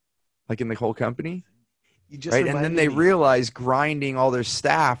people? Like in the whole company? Right. And then they realize grinding all their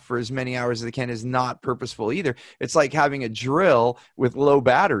staff for as many hours as they can is not purposeful either. It's like having a drill with low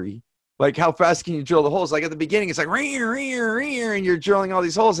battery. Like how fast can you drill the holes? Like at the beginning, it's like, and you're drilling all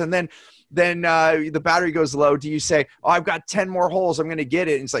these holes. And then the battery goes low. Do you say, oh, I've got 10 more holes, I'm going to get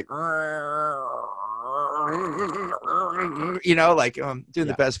it? And it's like, you know, like doing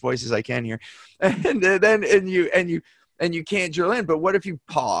the best voices I can here. And then, and you can't drill in. But what if you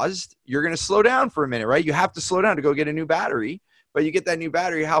paused? You're going to slow down for a minute, right? You have to slow down to go get a new battery, but you get that new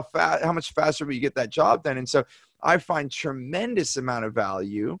battery. How much faster will you get that job done? And so I find tremendous amount of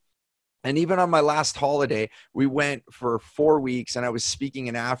value. And even on my last holiday, we went for 4 weeks and I was speaking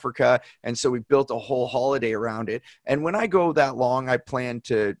in Africa. And so we built a whole holiday around it. And when I go that long, I plan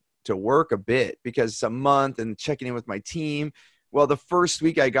to work a bit because it's a month and checking in with my team. Well, the first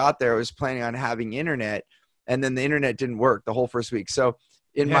week I got there, I was planning on having internet, and then the internet didn't work the whole first week. So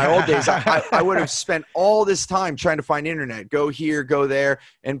in my old days, I would have spent all this time trying to find internet, go here, go there.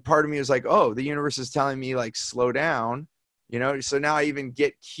 And part of me was like, oh, the universe is telling me like, slow down, you know? So now I even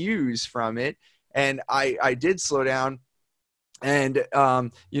get cues from it. And I did slow down. And,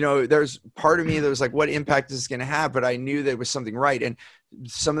 you know, there's part of me that was like, what impact is this going to have? But I knew there was something right. And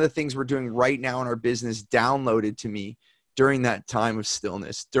some of the things we're doing right now in our business downloaded to me during that time of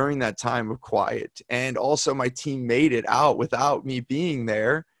stillness, during that time of quiet. And also my team made it out without me being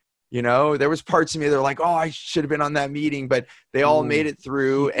there. You know, there was parts of me that were like, oh, I should have been on that meeting, but they all made it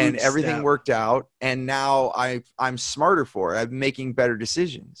through and everything worked out. And now I'm smarter for it. I'm making better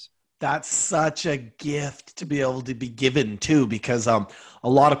decisions. That's such a gift to be able to be given too, because a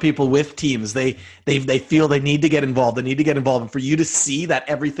lot of people with teams, they feel they need to get involved. They need to get involved. And for you to see that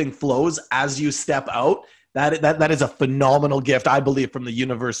everything flows as you step out, that is a phenomenal gift, I believe, from the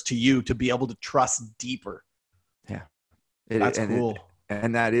universe to you to be able to trust deeper. Yeah. That's cool.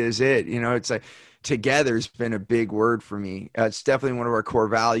 And that is it. You know, it's like together has been a big word for me. It's definitely one of our core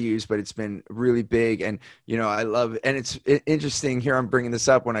values, but it's been really big. And, you know, I love, and it's interesting here. I'm bringing this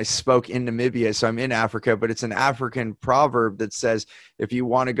up when I spoke in Namibia. So I'm in Africa, but it's an African proverb that says, if you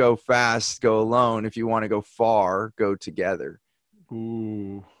want to go fast, go alone. If you want to go far, go together.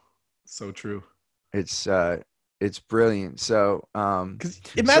 Ooh, so true. It's brilliant. So, 'cause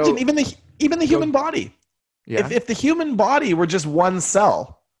imagine even the human body. Yeah. If the human body were just one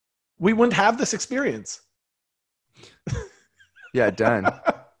cell, we wouldn't have this experience. Yeah, done.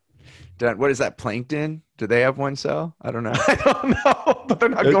 What is that, plankton? Do they have one cell? I don't know. I don't know, but they're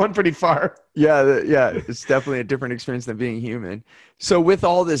not going pretty far. Yeah, it's definitely a different experience than being human. So with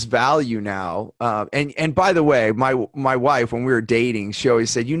all this value now, and by the way, my wife, when we were dating, she always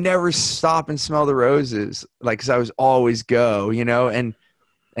said, "You never stop and smell the roses," like, because I was always go,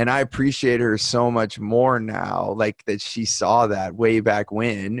 and I appreciate her so much more now, like that she saw that way back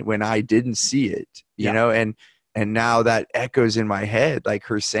when I didn't see it, and now that echoes in my head, like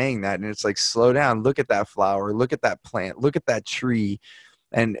her saying that, and it's like, slow down, look at that flower, look at that plant, look at that tree,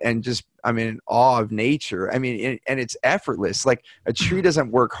 and just, I'm in awe of nature. I mean, and it's effortless. Like a tree doesn't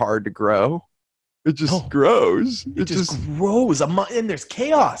work hard to grow; it just grows. It just grows, and there's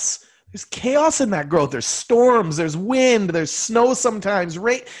chaos. There's chaos in that growth. There's storms, there's wind, there's snow sometimes,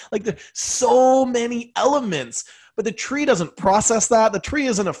 right? Like there's so many elements, but the tree doesn't process that. The tree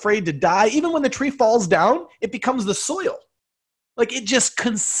isn't afraid to die. Even when the tree falls down, it becomes the soil. Like it just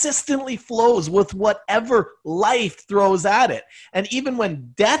consistently flows with whatever life throws at it. And even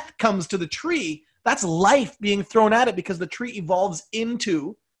when death comes to the tree, that's life being thrown at it because the tree evolves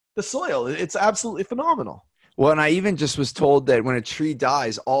into the soil. It's absolutely phenomenal. Well, and I even just was told that when a tree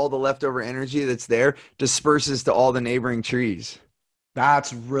dies, all the leftover energy that's there disperses to all the neighboring trees.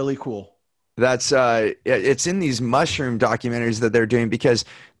 That's really cool. That's it's in these mushroom documentaries that they're doing, because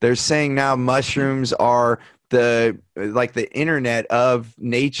they're saying now mushrooms are the internet of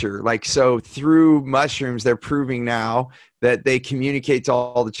nature. Like, so through mushrooms, they're proving now that they communicate to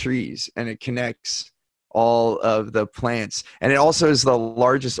all the trees, and it connects all of the plants. And it also is the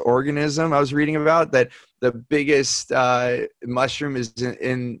largest organism I was reading about, that the biggest mushroom is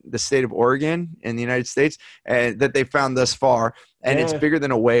in the state of Oregon in the United States, and that they found thus far. And it's bigger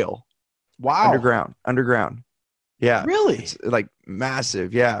than a whale. Wow. Underground. Yeah. Really? It's like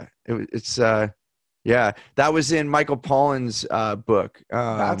massive. Yeah. Yeah. That was in Michael Pollan's book.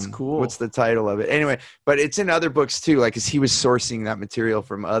 That's cool. What's the title of it? Anyway, but it's in other books too, like, 'cause he was sourcing that material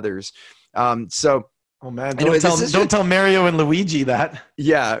from others. Oh man, don't tell Mario and Luigi that.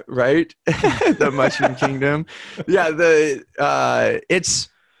 Yeah, right. The Mushroom Kingdom. Yeah,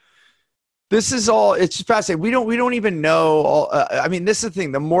 it's fascinating. We don't even know all. I mean, this is the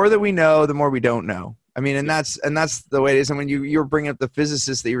thing. The more that we know, the more we don't know. I mean, and that's the way it is. And when you were bringing up the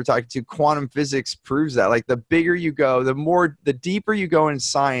physicist that you were talking to, quantum physics proves that. Like, the bigger you go, the deeper you go in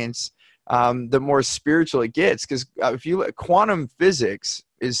science, the more spiritual it gets. Because if you look, quantum physics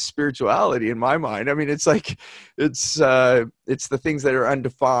is spirituality in my mind. I mean, it's like, it's the things that are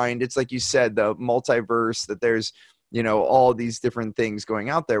undefined. It's like you said, the multiverse, that there's, all these different things going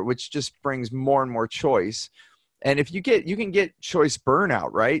out there, which just brings more and more choice. And if you can get choice burnout,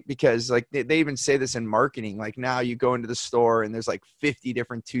 right? Because like they even say this in marketing, like now you go into the store and there's like 50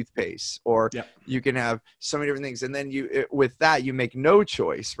 different toothpastes, or you can have so many different things. And then with that, you make no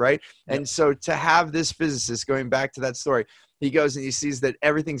choice, right? Yep. And so to have this physicist, going back to that story, he goes and he sees that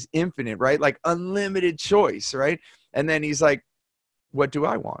everything's infinite, right? Like unlimited choice, right? And then he's like, what do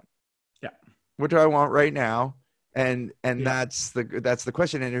I want? Yeah. What do I want right now? And that's the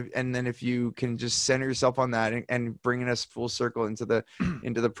question. And then if you can just center yourself on that and bringing us full circle into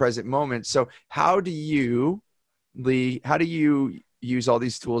the present moment. So how do you, Lee, use all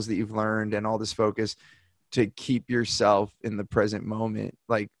these tools that you've learned and all this focus to keep yourself in the present moment?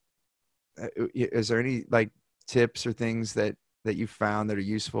 Like, is there any like tips or things that you found that are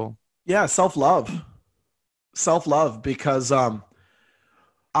useful? Yeah. Self-love, because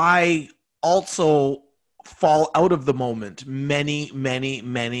I also fall out of the moment many, many,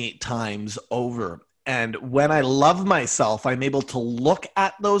 many times over. And when I love myself, I'm able to look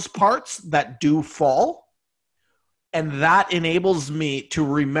at those parts that do fall. And that enables me to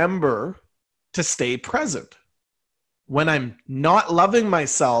remember to stay present. When I'm not loving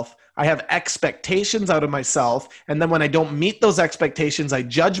myself, I have expectations out of myself. And then when I don't meet those expectations, I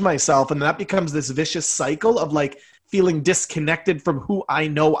judge myself. And that becomes this vicious cycle of like feeling disconnected from who I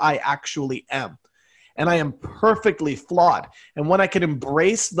know I actually am. And I am perfectly flawed. And when I can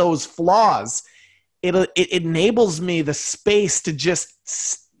embrace those flaws, it enables me the space to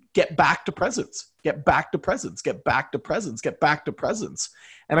just get back to presence. And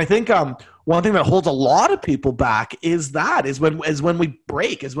I think one thing that holds a lot of people back is when we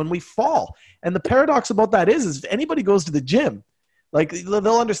break, is when we fall. And the paradox about that is if anybody goes to the gym, like they'll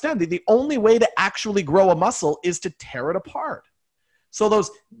understand that the only way to actually grow a muscle is to tear it apart. So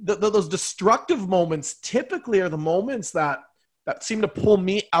those destructive moments typically are the moments that seem to pull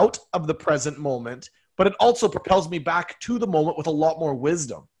me out of the present moment, but it also propels me back to the moment with a lot more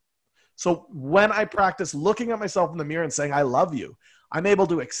wisdom. So when I practice looking at myself in the mirror and saying, I love you, I'm able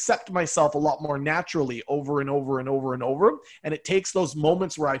to accept myself a lot more naturally over and over and over and over. And it takes those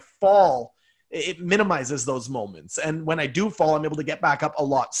moments where I fall, it minimizes those moments. And when I do fall, I'm able to get back up a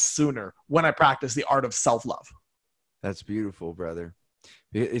lot sooner when I practice the art of self-love. That's beautiful, brother.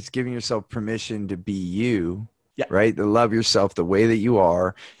 It's giving yourself permission to be you, yeah. right? To love yourself the way that you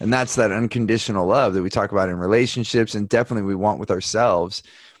are. And that's that unconditional love that we talk about in relationships, and definitely we want with ourselves.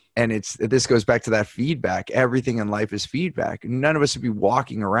 And this goes back to that feedback. Everything in life is feedback. None of us would be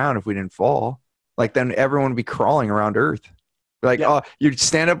walking around if we didn't fall. Like, then everyone would be crawling around earth. Like, oh, you'd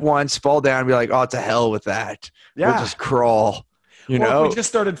stand up once, fall down, and be like, oh, to hell with that. We'll just crawl. You know, if we just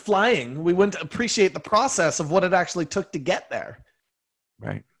started flying, we wouldn't appreciate the process of what it actually took to get there.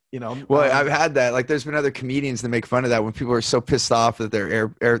 Right. You know, well, I've had that. Like, there's been other comedians that make fun of that when people are so pissed off that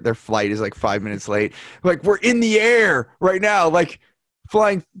their flight is like 5 minutes late. Like, we're in the air right now, like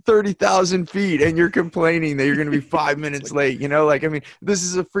flying 30,000 feet, and you're complaining that you're going to be 5 minutes late. You know, like, I mean, this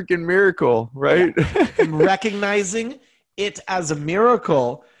is a freaking miracle, right? Yeah. Recognizing it as a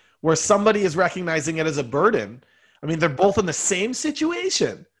miracle where somebody is recognizing it as a burden. I mean, they're both in the same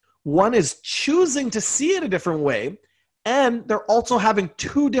situation. One is choosing to see it a different way, and they're also having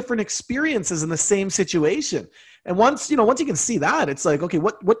two different experiences in the same situation. And once you can see that, it's like, okay,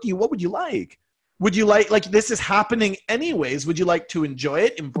 what would you like? Would you like this is happening anyways? Would you like to enjoy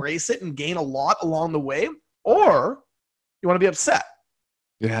it, embrace it, and gain a lot along the way? Or you want to be upset?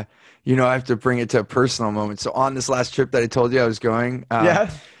 Yeah. You know, I have to bring it to a personal moment. So on this last trip that I told you I was going,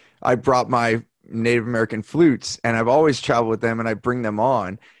 I brought my Native American flutes, and I've always traveled with them, and I bring them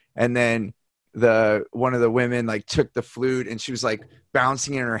on. And then one of the women like took the flute, and she was like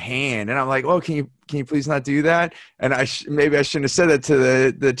bouncing in her hand, and I'm like, oh, can you please not do that? And maybe I shouldn't have said that to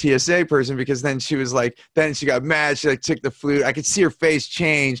the TSA person, because then she was like, then she got mad. She like took the flute. I could see her face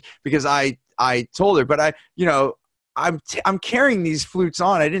change because I told her, but I'm carrying these flutes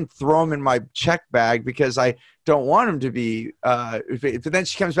on. I didn't throw them in my check bag because I don't want them to be. But then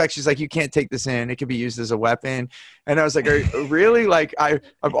she comes back. She's like, "You can't take this in. It could be used as a weapon." And I was like, "Really?" Like, I've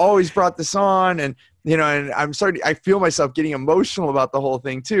always brought this on, and and I feel myself getting emotional about the whole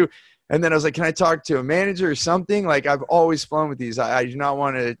thing too. And then I was like, "Can I talk to a manager or something?" Like, I've always flown with these. I do not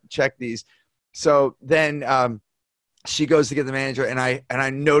want to check these. So then she goes to get the manager, and I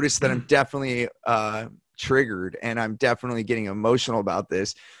noticed that I'm definitely triggered, and I'm definitely getting emotional about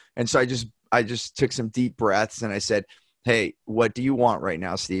this. And so I just took some deep breaths, and I said, "Hey, what do you want right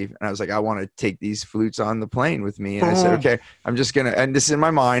now, Steve?" And I was like, "I want to take these flutes on the plane with me." And I said, "Okay, I'm just going to," and this is in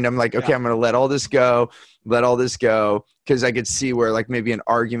my mind, I'm like, "Okay, I'm going to let all this go. Because I could see where like maybe an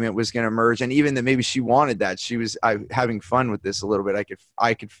argument was going to emerge. And even that maybe she wanted that. She was having fun with this a little bit.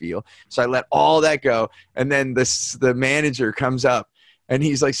 I could feel. So I let all that go. And then the manager comes up, and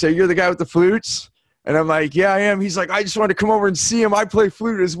he's like, "So you're the guy with the flutes?" And I'm like, "Yeah, I am." He's like, "I just wanted to come over and see him. I play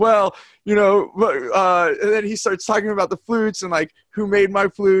flute as well." And then he starts talking about the flutes and like who made my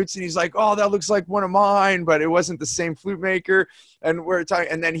flutes. And he's like, "Oh, that looks like one of mine, but it wasn't the same flute maker." And we're talking,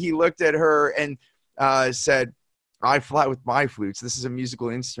 and then he looked at her and said, "I fly with my flutes. This is a musical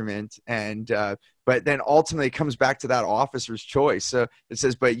instrument." And, but then ultimately it comes back to that officer's choice. So it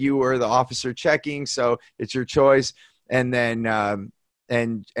says, "But you were the officer checking, so it's your choice." And then,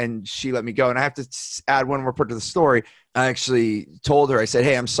 and she let me go. And I have to add one more part to the story. I actually told her, I said,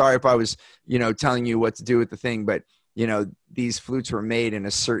 "Hey, I'm sorry if I was, telling you what to do with the thing, but these flutes were made in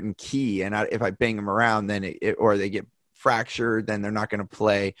a certain key. And if I bang them around, then or they get fractured, then they're not going to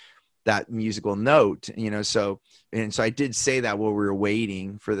play that musical note, So I did say that while we were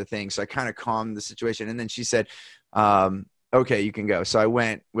waiting for the thing. So I kind of calmed the situation. And then she said, "Okay, you can go." So I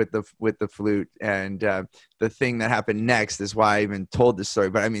went with the flute, and the thing that happened next is why I even told this story.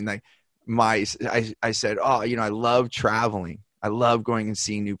 But I mean, like I said, "Oh, I love traveling. I love going and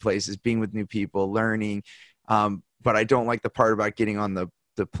seeing new places, being with new people, learning. But I don't like the part about getting on the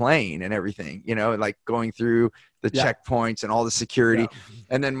plane and everything, like going through the checkpoints and all the security."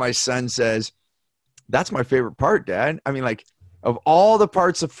 And then my son says, "That's my favorite part, Dad. I mean, like, of all the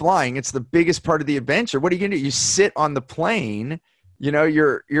parts of flying, it's the biggest part of the adventure. What are you going to do? You sit on the plane,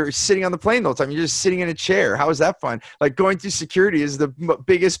 you're sitting on the plane the whole time. You're just sitting in a chair. How is that fun? Like, going through security is the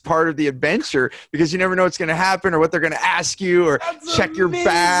biggest part of the adventure because you never know what's going to happen or what they're going to ask you or check your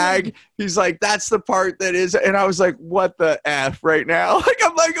bag." He's like, "That's the part that is." And I was like, "What the F right now?" Like,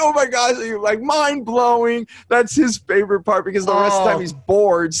 I'm like, "Oh my gosh," like mind blowing. That's his favorite part because the rest of the time he's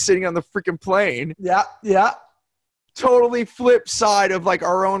bored sitting on the freaking plane. Yeah. Yeah. Totally flip side of like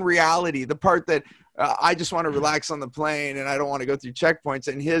our own reality. The part that I just want to relax on the plane and I don't want to go through checkpoints.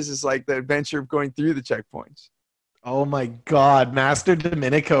 And his is like the adventure of going through the checkpoints. Oh my God. Master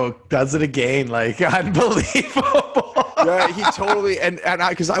Domenico does it again. Like, unbelievable. Yeah, he totally and I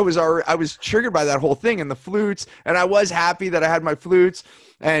because I was triggered by that whole thing and the flutes, and I was happy that I had my flutes,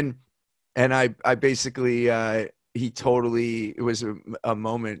 and I basically he totally it was a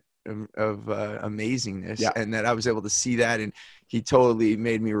moment of amazingness, Yeah. and that I was able to see that, and he totally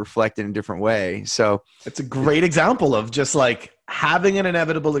made me reflect in a different way. So It's a great example of just like having an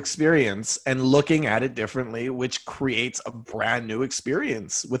inevitable experience and looking at it differently, which creates a brand new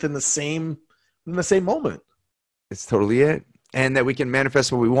experience within the same moment. it's totally it. And that we can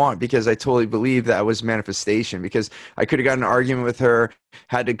manifest what we want, because I totally believe that was manifestation, because I could have got in an argument with her,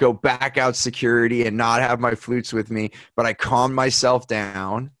 had to go back out security and not have my flutes with me, but I calmed myself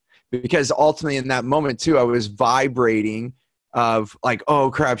down, because ultimately in that moment too, I was vibrating of like, oh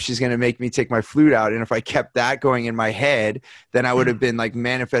crap, she's going to make me take my flute out. And if I kept that going in my head, then I would have been like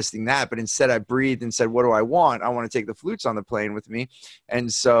manifesting that. But instead I breathed and said, what do I want? I want to take the flutes on the plane with me. And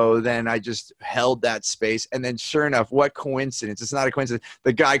so then I just held that space. And then sure enough, what coincidence? It's not a coincidence.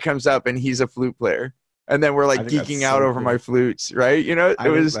 The guy comes up and he's a flute player. And then we're like geeking out over my flutes, right? You know,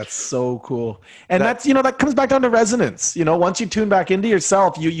 that's so cool. And that's, you know, that comes back down to resonance. You know, once you tune back into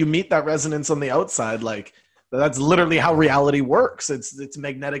yourself, you meet that resonance on the outside. Like, that's literally how reality works. It's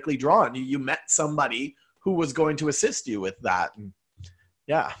magnetically drawn. You met somebody who was going to assist you with that. And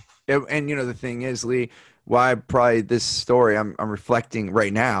yeah. And you know, the thing is, Lee, why probably this story I'm reflecting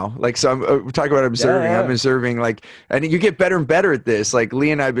right now. Like, so we're talking about observing. Yeah. I'm observing, like, and you get better and better at this. Like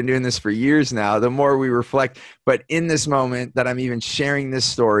Lee and I have been doing this for years now. The more we reflect, but in this moment that I'm even sharing this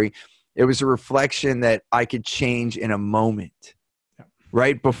story, it was a reflection that I could change in a moment.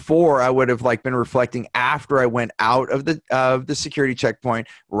 Right before, I would have like been reflecting after I went out of the security checkpoint,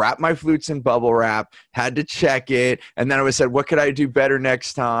 wrapped my flutes in bubble wrap, had to check it, and then I would said, what could I do better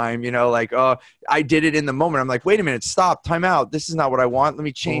next time? You know, like, oh, I did it in the moment. I'm like, wait a minute, stop, time out. This is not what I want. Let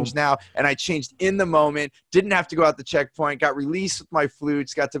me change now. And I changed in the moment. Didn't have to go out the checkpoint. Got released with my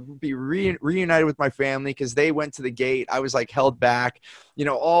flutes. Got to be reunited with my family because they went to the gate. I was like held back. You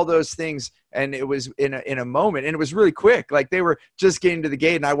know, all those things. And it was in a moment, and it was really quick. Like they were just getting to the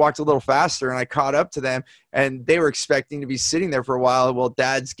gate and I walked a little faster and I caught up to them, and they were expecting to be sitting there for a while while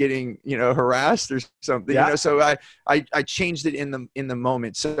dad's getting, you know, harassed or something, you know? So I changed it in the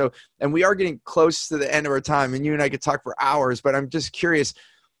moment. So, and we are getting close to the end of our time, and you and I could talk for hours, but I'm just curious.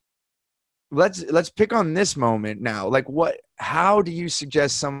 Let's pick on this moment now. Like how do you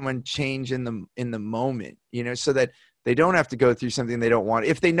suggest someone change in the moment, you know, so that they don't have to go through something they don't want?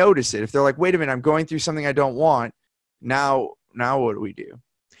 If they notice it, if they're like, wait a minute, I'm going through something I don't want. Now what do we do?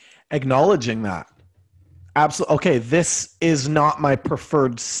 Acknowledging that. Absolutely. Okay, this is not my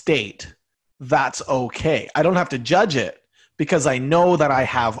preferred state. That's okay. I don't have to judge it because I know that I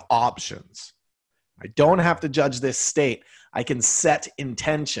have options. I don't have to judge this state. I can set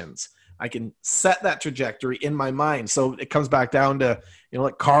intentions. I can set that trajectory in my mind. So it comes back down to, you know,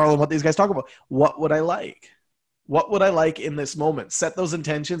 like Carl and what these guys talk about. What would I like? What would I like in this moment? Set those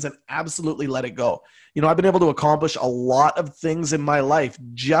intentions and absolutely let it go. You know, I've been able to accomplish a lot of things in my life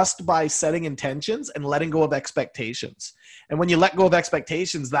just by setting intentions and letting go of expectations. And when you let go of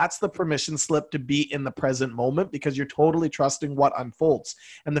expectations, that's the permission slip to be in the present moment, because you're totally trusting what unfolds.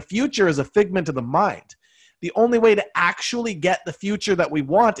 And the future is a figment of the mind. The only way to actually get the future that we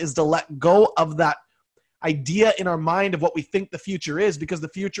want is to let go of that idea in our mind of what we think the future is, because the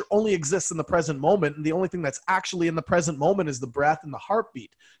future only exists in the present moment, and the only thing that's actually in the present moment is the breath and the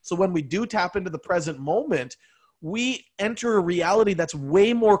heartbeat. So when we do tap into the present moment, we enter a reality that's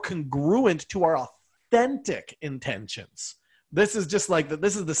way more congruent to our authentic intentions. This is just like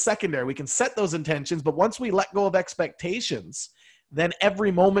this is the secondary. We can set those intentions, but once we let go of expectations, then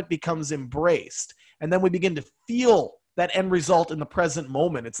every moment becomes embraced, and then we begin to feel that end result in the present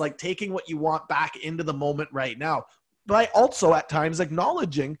moment. It's like taking what you want back into the moment right now, but also at times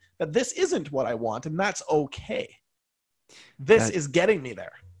acknowledging that this isn't what I want, and that's okay. This is getting me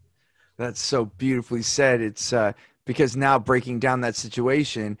there. That's so beautifully said. It's because now, breaking down that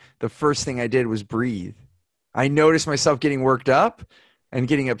situation, the first thing I did was breathe. I noticed myself getting worked up and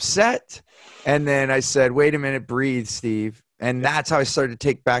getting upset, and then I said, wait a minute, breathe, Steve. And that's how I started to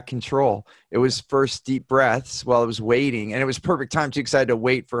take back control. It was first deep breaths while I was waiting. And it was perfect time too, because I had to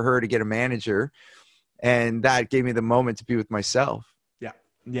wait for her to get a manager. And that gave me the moment to be with myself. Yeah.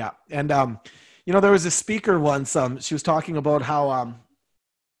 Yeah. And, you know, there was a speaker once, she was talking about how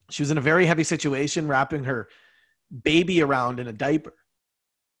she was in a very heavy situation, wrapping her baby around in a diaper.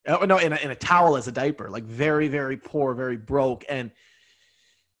 Oh, no, in a towel as a diaper, like very, very poor, very broke. And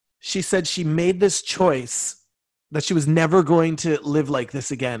she said she made this choice that she was never going to live like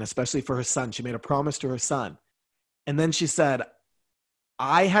this again, especially for her son. She made a promise to her son. And then she said,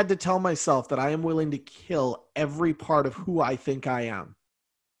 I had to tell myself that I am willing to kill every part of who I think I am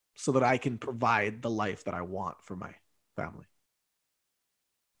so that I can provide the life that I want for my family.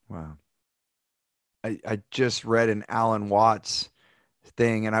 Wow. I just read an Alan Watts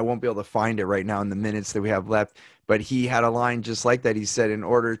thing, and I won't be able to find it right now in the minutes that we have left, but he had a line just like that. He said, in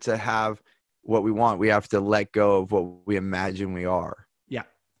order to have what we want, we have to let go of what we imagine we are. Yeah.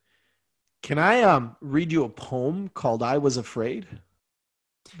 Can I read you a poem called I Was Afraid?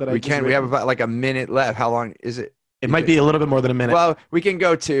 We can. We have about like a minute left. How long is it? It might be a little bit more than a minute. Well, we can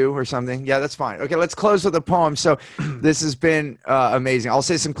go 2 or something. Yeah, that's fine. Okay, let's close with a poem. So this has been amazing. I'll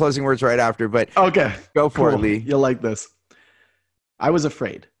say some closing words right after, but okay, go for it, cool. Lee. You'll like this. I was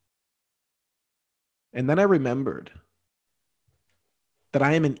afraid. And then I remembered that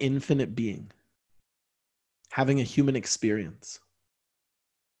I am an infinite being having a human experience.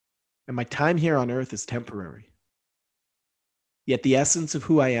 And my time here on earth is temporary. Yet the essence of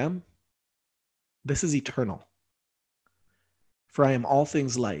who I am, this is eternal. For I am all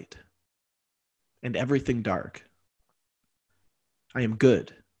things light and everything dark. I am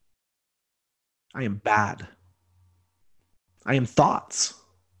good. I am bad. I am thoughts.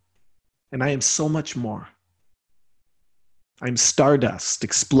 And I am so much more. I am stardust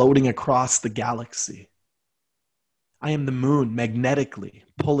exploding across the galaxy. I am the moon magnetically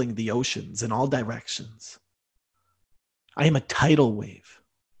pulling the oceans in all directions. I am a tidal wave.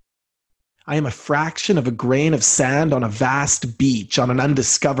 I am a fraction of a grain of sand on a vast beach on an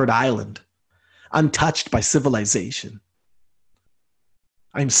undiscovered island, untouched by civilization.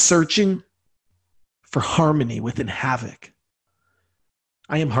 I am searching for harmony within havoc.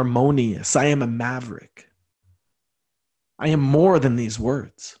 I am harmonious. I am a maverick. I am more than these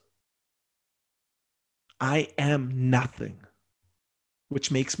words. I am nothing,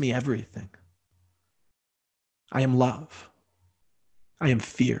 which makes me everything. I am love. I am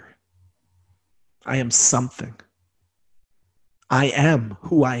fear. I am something. I am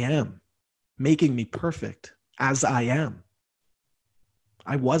who I am, making me perfect as I am.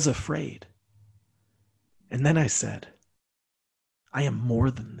 I was afraid. And then I said, I am more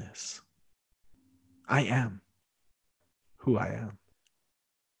than this. I am who I am.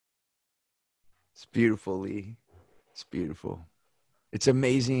 It's beautiful, Lee. It's beautiful. It's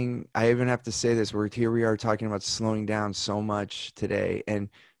amazing. I even have to say this. Here we are talking about slowing down so much today, and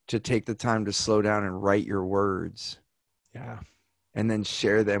to take the time to slow down and write your words. Yeah. And then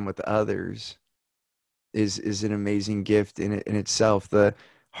share them with others is an amazing gift in itself. The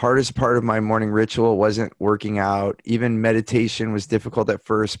hardest part of my morning ritual wasn't working out. Even meditation was difficult at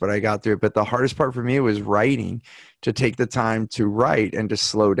first, but I got through it. But the hardest part for me was writing, to take the time to write and to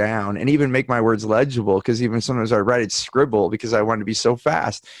slow down and even make my words legible. Because even sometimes I write, I'd scribble because I wanted to be so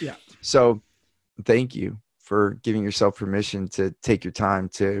fast. Yeah. So thank you for giving yourself permission to take your time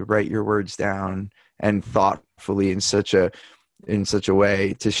to write your words down and thoughtfully in such a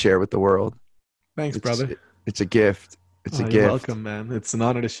way to share with the world. Thanks, brother. It's a gift. It's a gift. You're welcome, man. It's an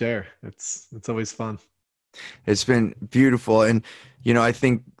honor to share. It's always fun. It's been beautiful. And, I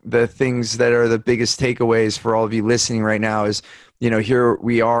think the things that are the biggest takeaways for all of you listening right now is, here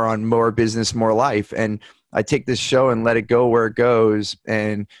we are on More Business, More Life. And I take this show and let it go where it goes.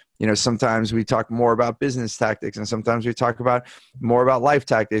 And, sometimes we talk more about business tactics and sometimes we talk about more about life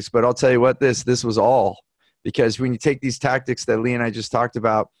tactics. But I'll tell you what, this was all. Because when you take these tactics that Lee and I just talked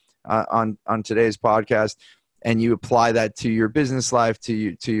about on today's podcast, and you apply that to your business life,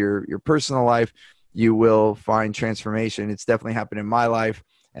 to your personal life, you will find transformation. It's definitely happened in my life,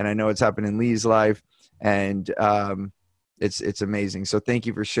 and I know it's happened in Lee's life, and it's amazing. So thank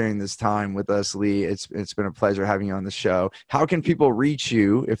you for sharing this time with us, Lee. It's been a pleasure having you on the show. How can people reach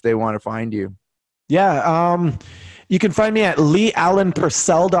you if they want to find you? Yeah, you can find me at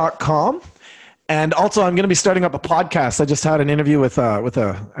leeallenpurcell.com. And also, I'm going to be starting up a podcast. I just had an interview with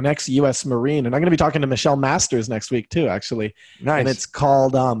an ex-U.S. Marine, and I'm going to be talking to Michelle Masters next week too, actually. Nice. And it's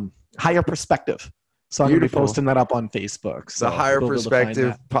called Higher Perspective. So I'm going to be posting that up on Facebook. So the Higher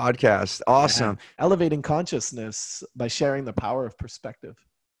Perspective podcast. Awesome. Yeah. Elevating consciousness by sharing the power of perspective.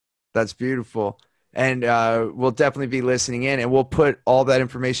 That's beautiful. And we'll definitely be listening in, and we'll put all that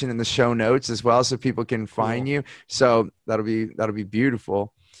information in the show notes as well, so people can find you. So that'll be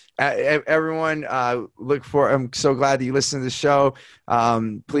beautiful. Everyone, I'm so glad that you listened to the show.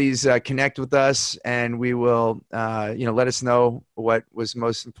 Please connect with us, and we will, let us know what was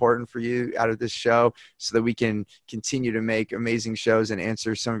most important for you out of this show, so that we can continue to make amazing shows and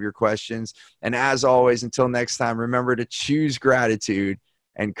answer some of your questions. And as always, until next time, remember to choose gratitude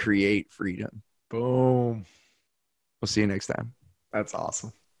and create freedom. Boom. We'll see you next time. That's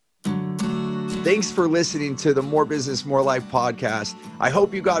awesome. Thanks for listening to the More Business, More Life podcast. I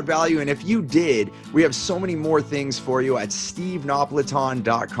hope you got value. And if you did, we have so many more things for you at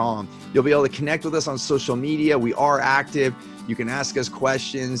stevenapolitan.com. You'll be able to connect with us on social media. We are active. You can ask us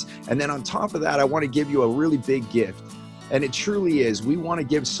questions. And then on top of that, I want to give you a really big gift. And it truly is. We want to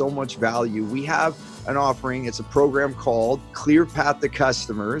give so much value. We have an offering. It's a program called Clear Path to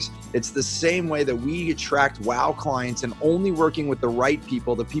Customers. It's the same way that we attract wow clients and only working with the right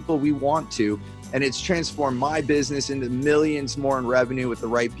people, the people we want to. And it's transformed my business into millions more in revenue with the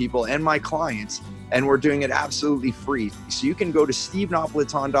right people and my clients. And we're doing it absolutely free. So you can go to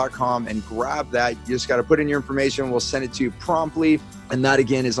stevenapolitan.com and grab that. You just got to put in your information. We'll send it to you promptly. And that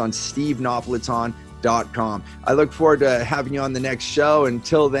again is on stevenapolitan.com. I look forward to having you on the next show.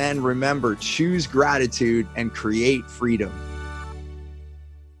 Until then, remember, choose gratitude and create freedom.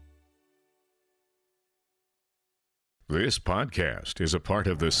 This podcast is a part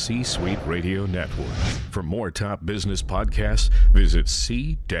of the C-Suite Radio Network. For more top business podcasts, visit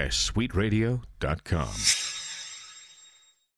c-suiteradio.com.